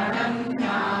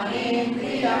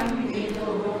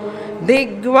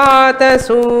 Digvata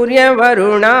surya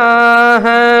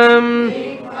varunaham.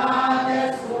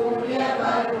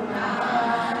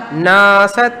 Na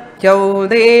satyau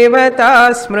devata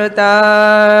smrita.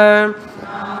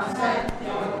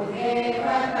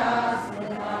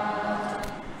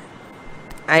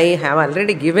 I have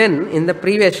already given in the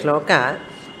previous shloka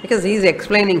because he is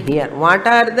explaining here. What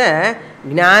are the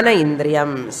jnana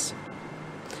indriyams?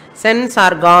 Sense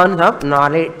organs of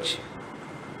knowledge.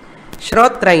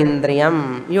 Shrotra indriyam.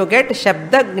 You get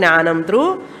shabda jnanam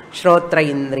through shrotra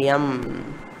indriyam.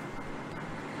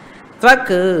 Tvak,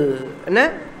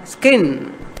 skin.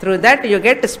 Through that you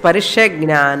get sparsha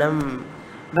jnanam.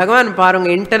 பகவான் பாருங்க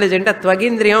இன்டெலிஜென்ட்டாக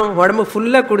துவகீந்திரியம் உடம்பு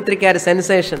ஃபுல்லாக கொடுத்துருக்காரு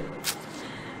sensation.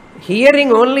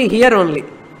 Hearing only here only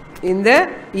in the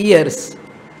years,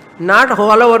 not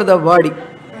all over the பாடி.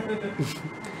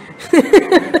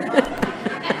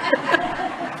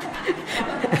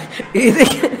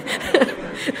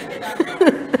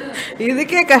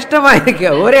 இதுக்கே கஷ்டமா இருக்கு.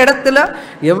 ஒரு இடத்துல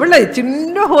எவ்வளவு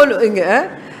சின்ன ஹோல் இங்க.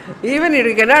 Even it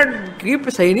cannot keep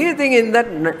anything in that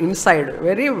inside.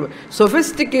 Very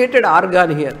sophisticated organ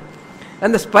here.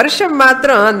 அந்த ஸ்பர்ஷம்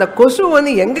மாத்திரம் அந்த கொசு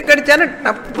வந்து எங்க கிடைச்சாலும்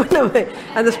டப்புன்னு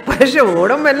அந்த ஸ்பர்ஷம்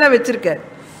உடம்பெல்லாம் வச்சிருக்காரு,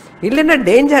 இல்லைன்னா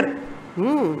danger.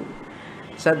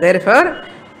 So therefore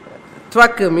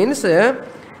tvak means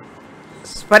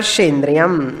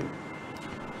ஸ்பர்ஷேந்திரியம்.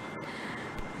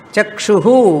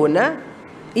 சக்ஷுஹு na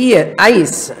ear,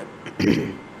 eyes.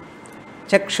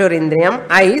 சக்ஷுரேந்திரியம்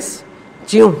eyes.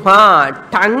 ஜிஹ்வா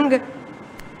tongue,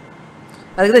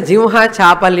 அதுக்கு தான் ஜிஹ்வா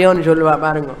சாப்பல்யம்னு சொல்லுவா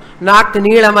பாருங்க. நாக்கு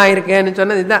நீளமாக இருக்கேன்னு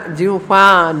சொன்னது இதுதான் ஜிஹ்வா,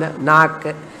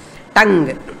 நாக்கு. டங்.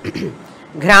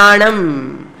 கிராணம்,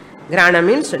 கிராணம்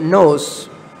means nose.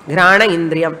 கிராண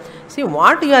இந்திரியம். See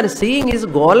what you are seeing is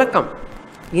golakam.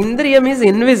 Indriyam is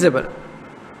invisible.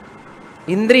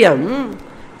 Indriyam,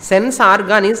 sense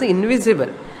organ is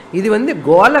invisible. இது வந்து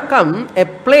கோலகம், a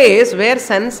place where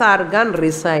sense organ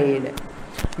reside.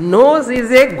 Nose is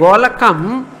a golakam,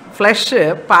 flesh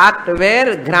part where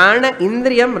grana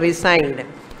indriyam reside.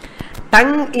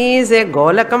 Tongue is a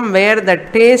golakam where the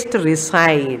taste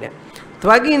reside.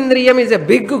 Tvag indriyam is a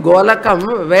big golakam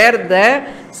where the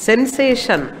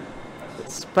sensation,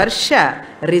 sparsha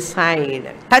reside,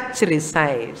 touch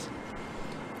resides.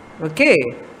 Okay,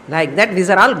 like that.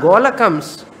 These are all golakams.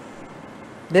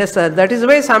 This, that is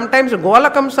why sometimes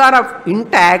golakams are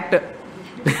intact.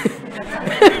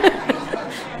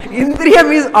 Indriyam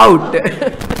is out.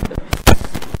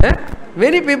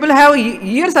 Many people have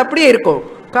ears அப்படியே இருக்கும்.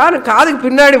 காதுக்கு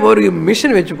பின்னாடி ஒரு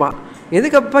machine வச்சுப்பான்.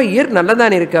 எதுக்கப்பா year நல்லா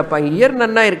தானே இருக்கப்பா, year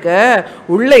நல்லா இருக்க,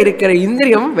 உள்ள இருக்கிற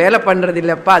இந்திரியம் வேலை பண்றது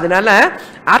இல்லப்பா, அதனால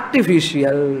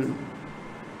ஆர்டிஃபிஷியல்.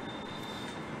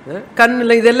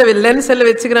 கண்ணில் இதெல்லாம் லென்ஸ் எல்லாம்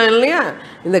வச்சுக்கிறாங்க இல்லையா,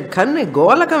 இந்த கண்ணு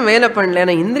கோலகம் வேலை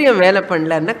பண்ணல, இந்திரியம் வேலை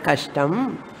பண்ணலன்னா கஷ்டம்.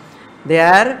 They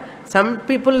are some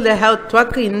people they have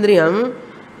த்வக் இந்திரியம்.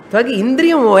 த்வக்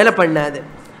இந்திரியம் வேலை பண்ணாது.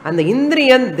 அந்த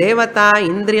இந்திரியம் தேவதா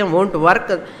இந்திரியம் won't work.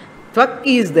 த்வக்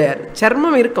இஸ் தேர்,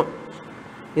 சர்மம் இருக்கும்,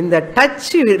 இந்த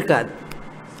டச் இருக்காது.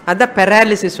 அதான்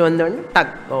பெராலிசிஸ் வந்தோடனே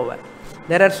டக் over.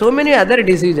 There are so many other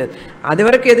diseases. அது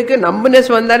வரைக்கும் எதுக்கு நம்புனஸ்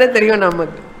வந்தாலே தெரியும்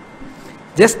நமக்கு.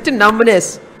 ஜஸ்ட் நம்புனஸ்,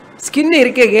 ஸ்கின்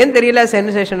இருக்கே ஏன் தெரியல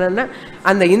சென்சேஷன்.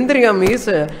 அந்த இந்திரியம் is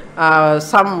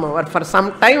some for some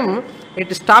time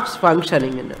it stops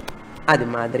functioning. அது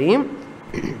மாதிரி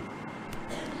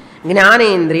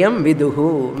ஞானேந்திரியம் விதுஹு,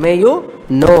 மே you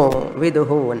know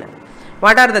விதுஹு.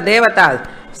 What are the Devatha?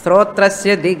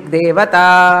 ஸ்ரோத்ரஸ்ய thick Devatha,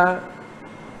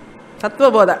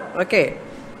 தத்துவபோத. Okay.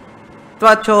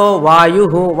 த்வச்சோ Vayu,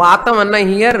 வாத்தம் Anna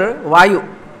here வாயு,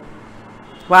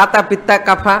 வாத்த பித்த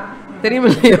கஃப தெரியும்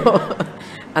இல்லையோ,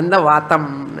 அந்த வாத்தம்.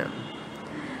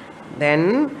 தென்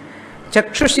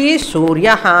சக்ஷுஷி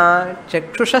சூர்யா,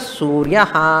 சக்ஷுஷ சூர்யா.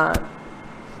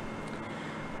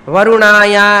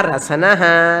 வருணாயா ரசனஹ,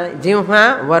 ஜிஹ்வா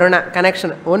வருண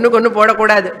கனெக்ஷன், ஒன்றுக்கு ஒன்று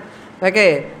போடக்கூடாது. ஓகே,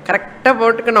 கரெக்டாக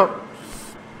போட்டுக்கணும்.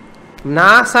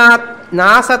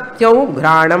 நாசத்யௌ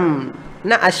கிராணம்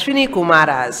ந Ashwini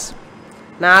குமாராஸ்.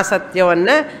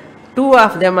 நாசத்யவன்னு two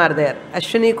of them R there.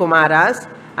 Ashwini குமாராஸ்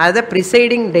R the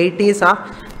presiding deities of.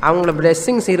 அவங்கள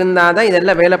பிளெஸ்ஸிங்ஸ் இருந்தால் தான்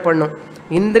இதெல்லாம் வேலை பண்ணும்.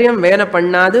 இந்திரியம் வேலை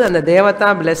பண்ணாது அந்த தேவதா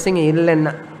பிளெஸ்ஸிங்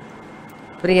இல்லைன்னா.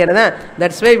 புரிகிறதா?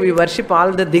 That's why we worship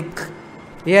all the திக்.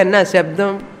 ஏன்னா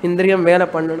சப்தம் இந்திரியம் வேலை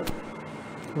பண்ணணும்.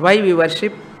 Why we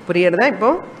worship. புரிகிறதா?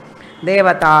 இப்போ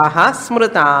தேவதாக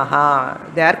ஸ்மிருதாக,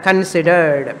 they are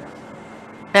considered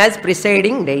as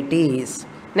presiding deities.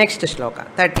 Next shloka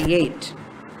 38.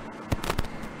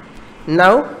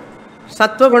 Now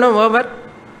sattva gunam over,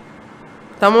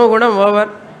 tamo gunam over.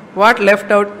 What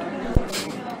left out?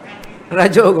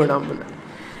 Rajo gunam.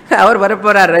 Avar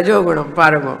varapora rajo gunam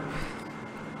parango.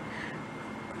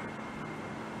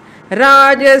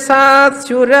 Rajasat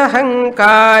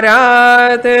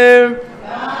shurahankarat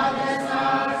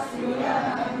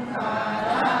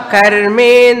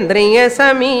कर्मेन्द्रिय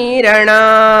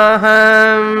समीरणाः,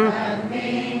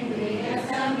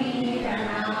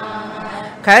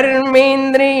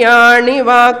 कर्मेन्द्रियाणि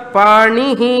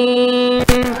वाक्पाणिः,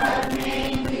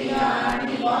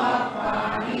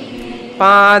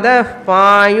 पादः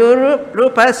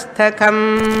पायुरुपस्थकम्.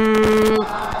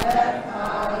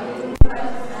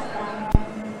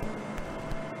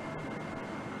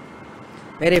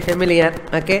 Very familiar.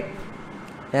 Okay.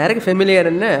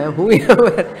 Familiar,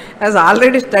 whoever has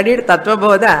already studied Tattva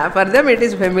Bodha, for them it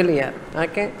is familiar.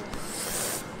 Okay.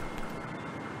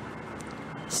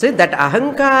 See that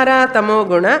Ahankara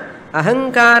Tamoguna,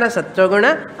 Ahankara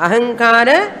Sattva-guna,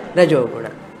 Ahankara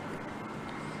Rajo-guna.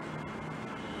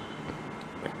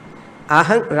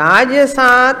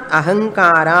 Rajasat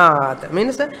Ahankarat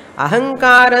means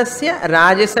Ahankarasya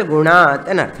Rajasa Gunat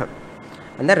an artham.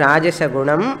 And the Rajasa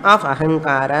Gunam of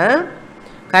Ahankara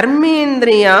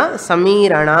Karmendriya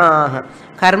Samirana.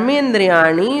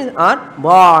 Karmendriyani are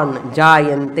born,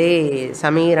 Jayante.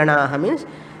 Samirana means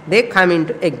they come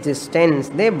into existence,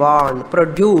 they born,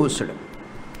 produced.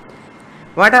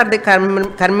 What are the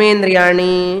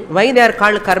Karmendriyani? Why they are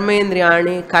called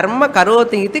Karmendriyani? Karma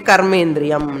karoti iti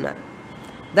Karmendriyam.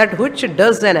 That which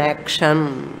does an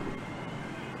action.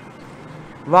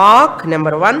 Walk,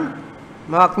 number one.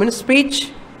 Walk means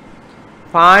speech.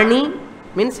 Pani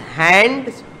means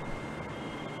hand.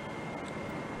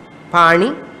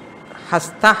 Pani,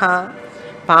 hastaha,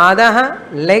 padaha,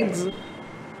 legs.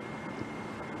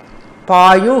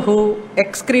 Payuhu,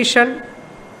 excretion.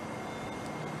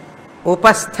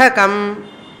 Upasthakam,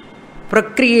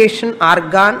 procreation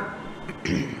organ.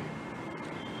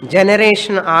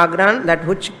 Generation organ, that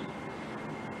which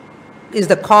is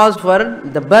the cause for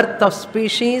the birth of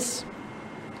species.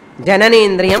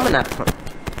 Jananendriyam anartham.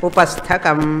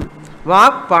 Upasthakam.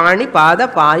 Vak, pani, pada,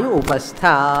 payu,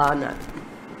 upastha.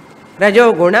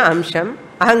 Rajoguna amsham.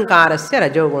 Ahankarasya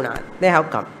rajoguna. They have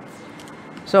come.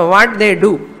 So what they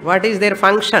do? What is their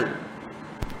function?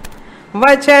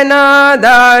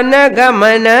 Vachanadana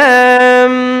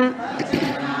gamanam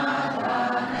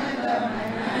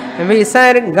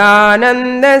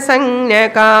Visargananda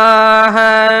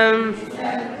sanyakaha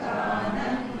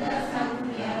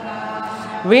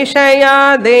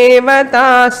Vishaya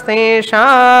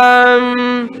devatastesham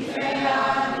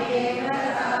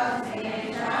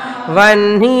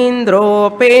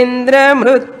Vanhindropendra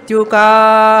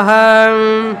mrutyukaha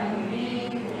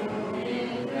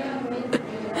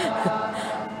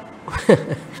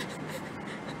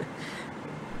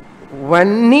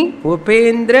Vanni,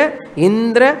 Upendra,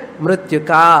 Indra,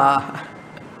 Mrutyuka.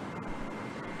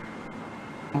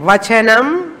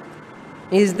 Vachanam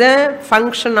is the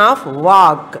function of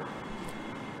vak.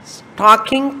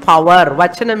 Talking power.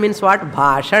 Vachanam means what?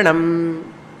 Bhashanam.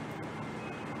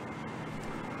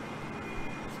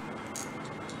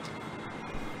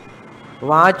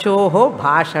 Vachoho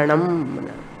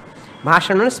bhashanam.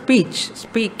 Bhashanam is speech.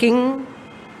 Speaking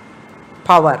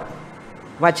power.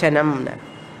 Vachanam.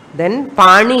 Then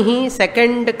Panihi,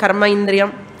 second karma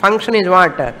indriyam. Function is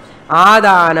what?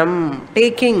 Adanam,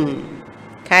 taking,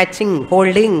 catching,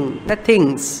 holding the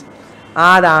things.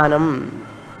 Adanam.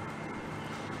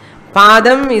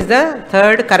 Padam is the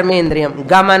third karma indriyam.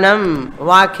 Gamanam,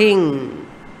 walking.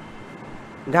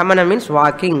 Gamanam means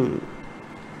walking.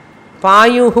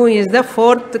 Payuhu is the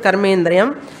fourth karma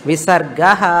indriyam.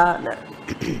 Visargaha.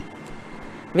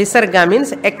 Visarga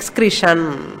means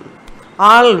excretion.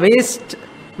 All waste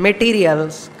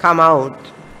materials come out.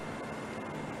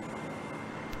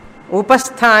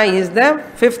 Upastha is the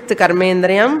fifth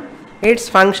karmendriyam. Its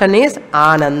function is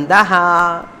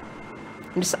anandaha.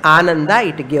 It's ananda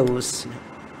it gives.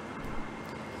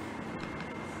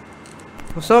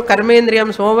 So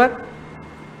karmendriyams over.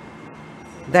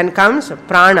 Then comes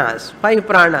pranas. 5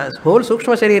 pranas. Whole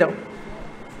sukshma shariram.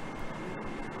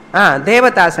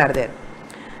 Devatas are there.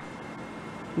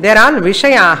 They are all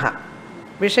vishayaha.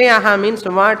 Vishayaha means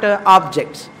what?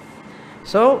 Objects.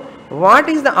 So, what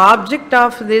is the object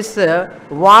of this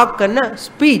walk and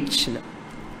speech?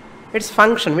 Its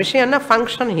function. Vishayana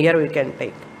function here we can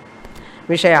take.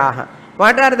 Vishayaha.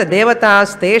 What are the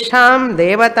devatas? Tesham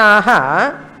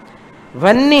devataha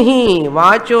vannihi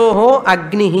vachoho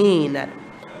agnihi.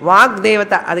 Vak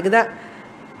devata. Adikada.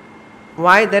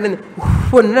 Why then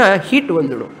heat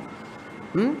vandudu?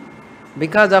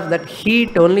 Because of that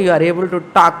heat only you are able to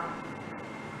talk.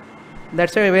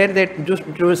 That's why where they just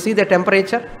to see the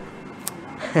temperature.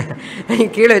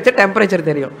 கீழே வச்ச temperature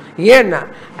தெரியும். ஏன்னா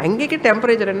அங்கேக்கு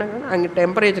temperature என்ன, அங்கே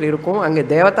temperature இருக்கும், அங்கே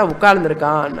தேவதா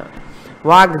உட்கார்ந்துருக்கான்.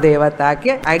 Walk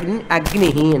தேவதாக்கு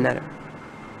அக்னிஹி என்னார்.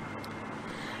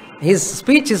 His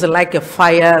speech is like a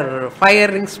fire,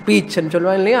 firing speech ன்னு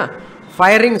சொல்லுவாங்க இல்லையா.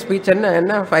 ஃபயரிங் ஸ்பீச்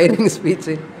என்ன ஃபயரிங்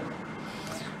ஸ்பீச்?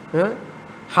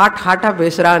 ஹாட்டாக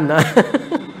பேசுகிறான்னா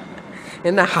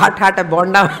என்ன ஹாட்டாக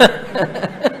போண்டா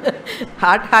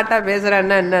ஹாட்டாக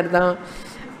பேசுகிறான்னா என்ன அர்த்தம்?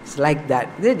 It's like that.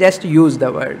 They just use the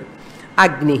word.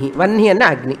 Agnihi. Vanhi and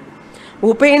Agni.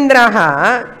 Upendraha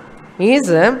is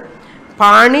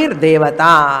Panir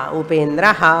Devata.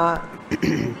 Upendraha.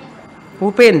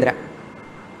 Upendra.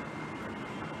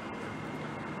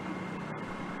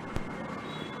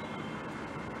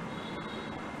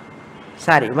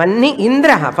 Sorry, Vanni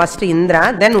Indra, first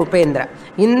Indra, then Upendra.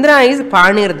 Indra is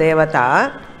Panir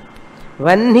Devata.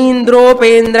 Vanni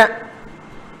Indropendra.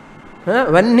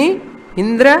 Vanni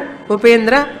Indra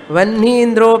Upendra. Vanni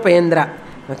Indropendra.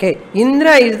 Okay,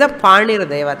 Indra is the Panir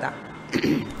Devata.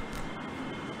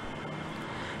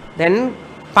 Then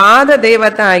Pada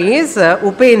Devata is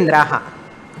Upendraha.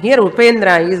 Here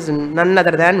Upendra is none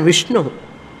other than Vishnu.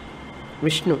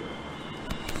 Vishnu.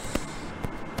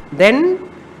 Then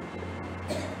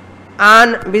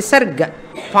on Visarga,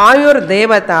 Payur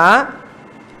Devata,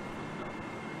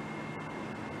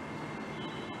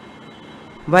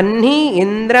 Vanni,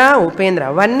 Indra, Upendra.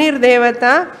 Vannir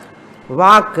Devata,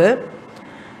 Vak.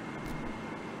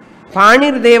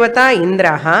 Panir Devata,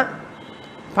 Indraha.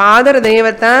 Padar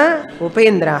Devata,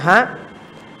 Upendraha.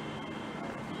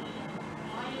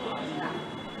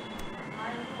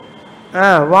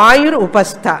 Vayur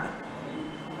Upastha.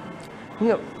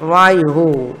 Vayu.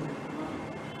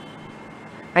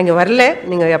 அங்கே வரல,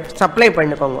 நீங்கள் supply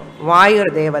பண்ணிக்கோங்க. வாயுர்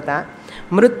தேவதா.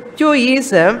 மிருத்யு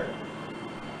is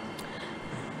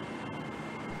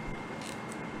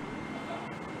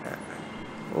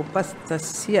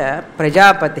உபஸ்தஸ்ய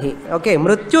Prajapati. Okay,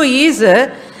 மிருத்யு is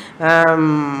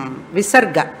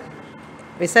visarga.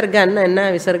 விசர்கன்னா என்ன?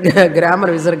 விசர்க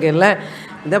grammar விசர்க இல்லை.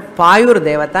 இந்த பாயுர்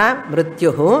தேவதா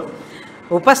மிருத்யு.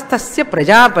 உபஸ்தஸ்ய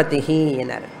Prajapati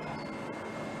என்னார்.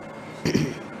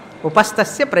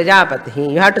 உபஸ்தஸ்ய Prajapati.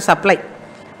 You have to supply.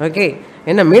 Okay,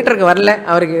 என்ன மீட்டருக்கு வரல,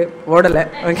 அவருக்கு ஓடலை.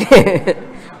 ஓகே,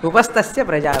 உபஸ்தஸ்ய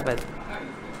பிரஜாபதி.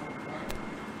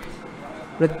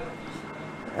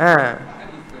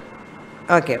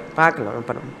 ஓகே, பார்க்கலாம்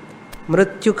அப்புறம்.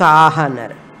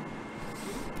 மிருத்யுகாஹனர்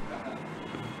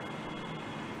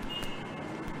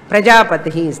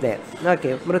Prajapati is there. Okay,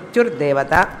 மிருத்யுர்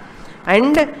Devatha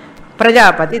and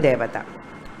Prajapati Devatha.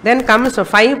 Then comes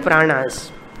 5 pranas.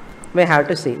 We have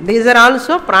to see. These are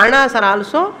also, pranas are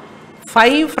also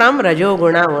 5 from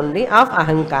Rajoguna only of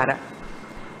Ahankara.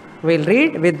 We will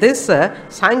read with this.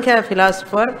 Sankhya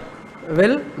philosopher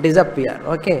will disappear.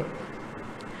 Okay.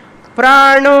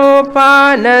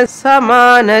 Pranopana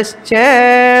samanascha.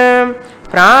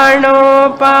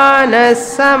 Pranopana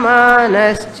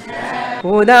samanascha.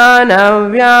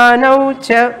 Udanavyanav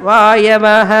cha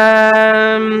vayavaha.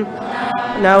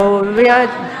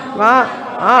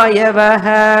 आयवः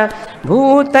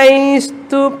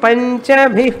भूतैस्तु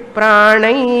पंचभिः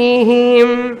प्राणैः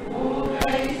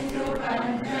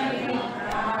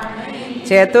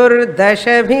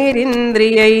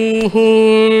चतुर्दशभिरिन्द्रियैः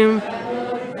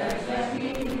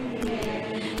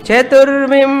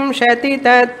चतुर्विंशति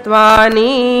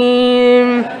तत्त्वानि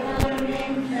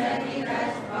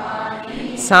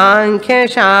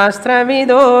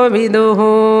सांख्यशास्त्रविदो विदुः.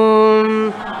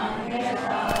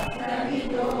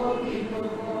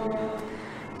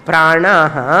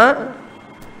 Pranaha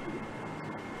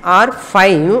are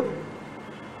 5.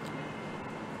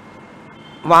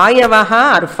 Vayavaha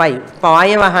are 5.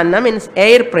 Vayavaha means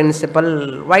air principle,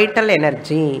 vital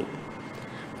energy.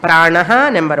 Pranaha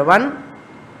number 1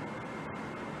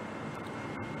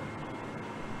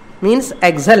 means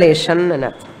exhalation.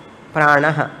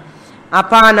 Pranaha.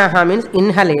 Apanaha means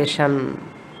inhalation.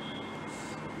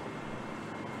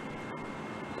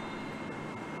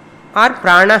 Or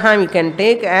pranaha we can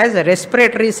take as a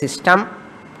respiratory system,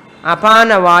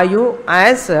 apana vayu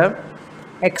as a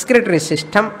excretory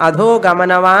system. Adho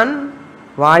gamanavan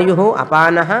vayuhu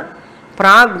apanaha,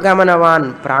 prag gamanavan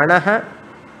pranaha,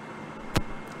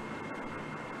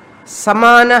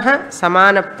 samanaha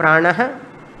samana pranaha,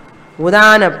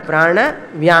 udana prana,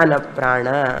 vyana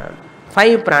prana.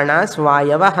 5 pranas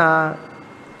vayavaha.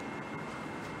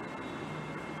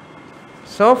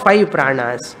 So 5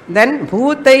 pranas. Then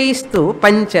bhutaistu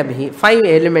panchabhi, 5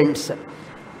 elements.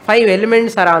 5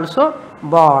 elements are also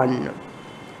born.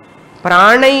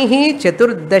 Pranaihi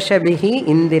chaturdashabhihi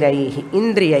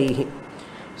indriyaihi.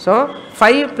 So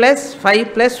 5 plus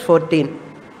 5 plus 14.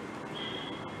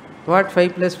 What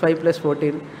 5 plus 5 plus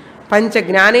 14? Pancha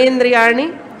jnanendriyani,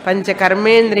 pancha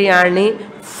karmendriyani,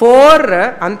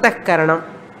 4 antahkaranam,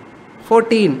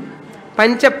 14.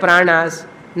 Pancha pranas,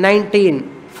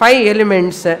 19. 5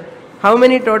 elements. How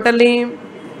many totally?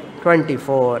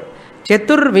 24.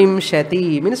 Chaturvimshati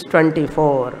means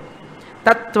 24.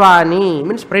 Tattvani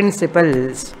means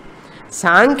principles.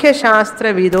 Sankhya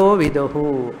Shastra Vido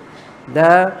Viduhu.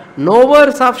 The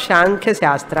knowers of Sankhya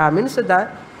Shastra means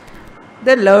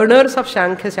the learners of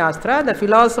Sankhya Shastra, the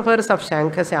philosophers of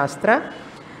Sankhya Shastra,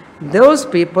 those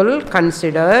people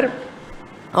consider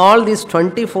all these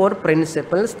 24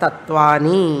 principles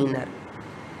Tattvani.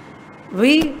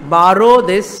 We borrow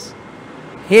this,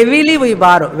 heavily we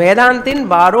borrow. Vedantin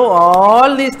borrow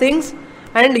all these things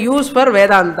and use for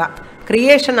Vedanta.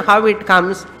 Creation, how it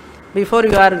comes, before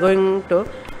you are going to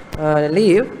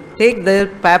leave, take the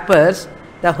papers,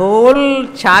 the whole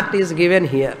chart is given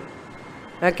here.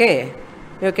 Okay,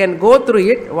 you can go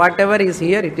through it, whatever is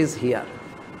here, it is here.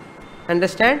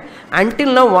 Understand?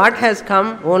 Until now what has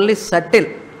come? Only subtle.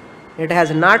 It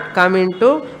has not come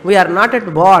into, we are not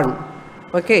yet born.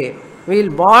 Okay, we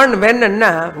will born when and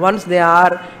once they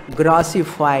are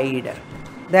grossified.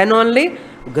 Then only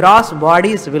gross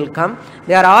bodies will come.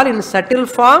 They are all in subtle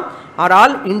form or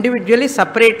all individually,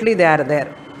 separately they are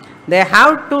there. They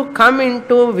have to come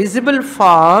into visible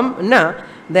form. No,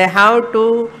 they have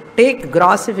to take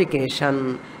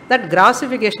grossification. That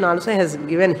grossification also has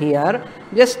given here.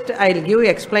 Just I will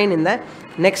explain in the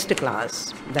next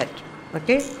class. That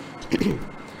okay.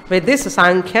 With this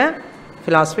Sankhya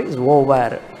philosophy is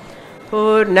over.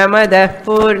 Purnamadah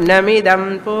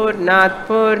Purnamidam Purnat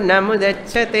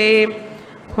Purnamudachyate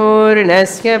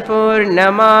Purnasya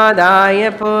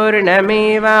Purnamadaya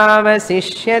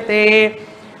Purnamevavasishyate.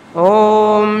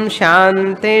 Om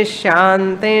Shanti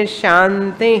Shanti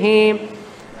Shanti.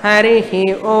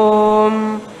 Harihi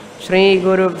Om. Shri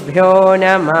Gurubhyo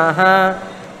Namaha.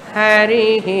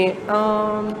 Harihi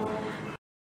Om.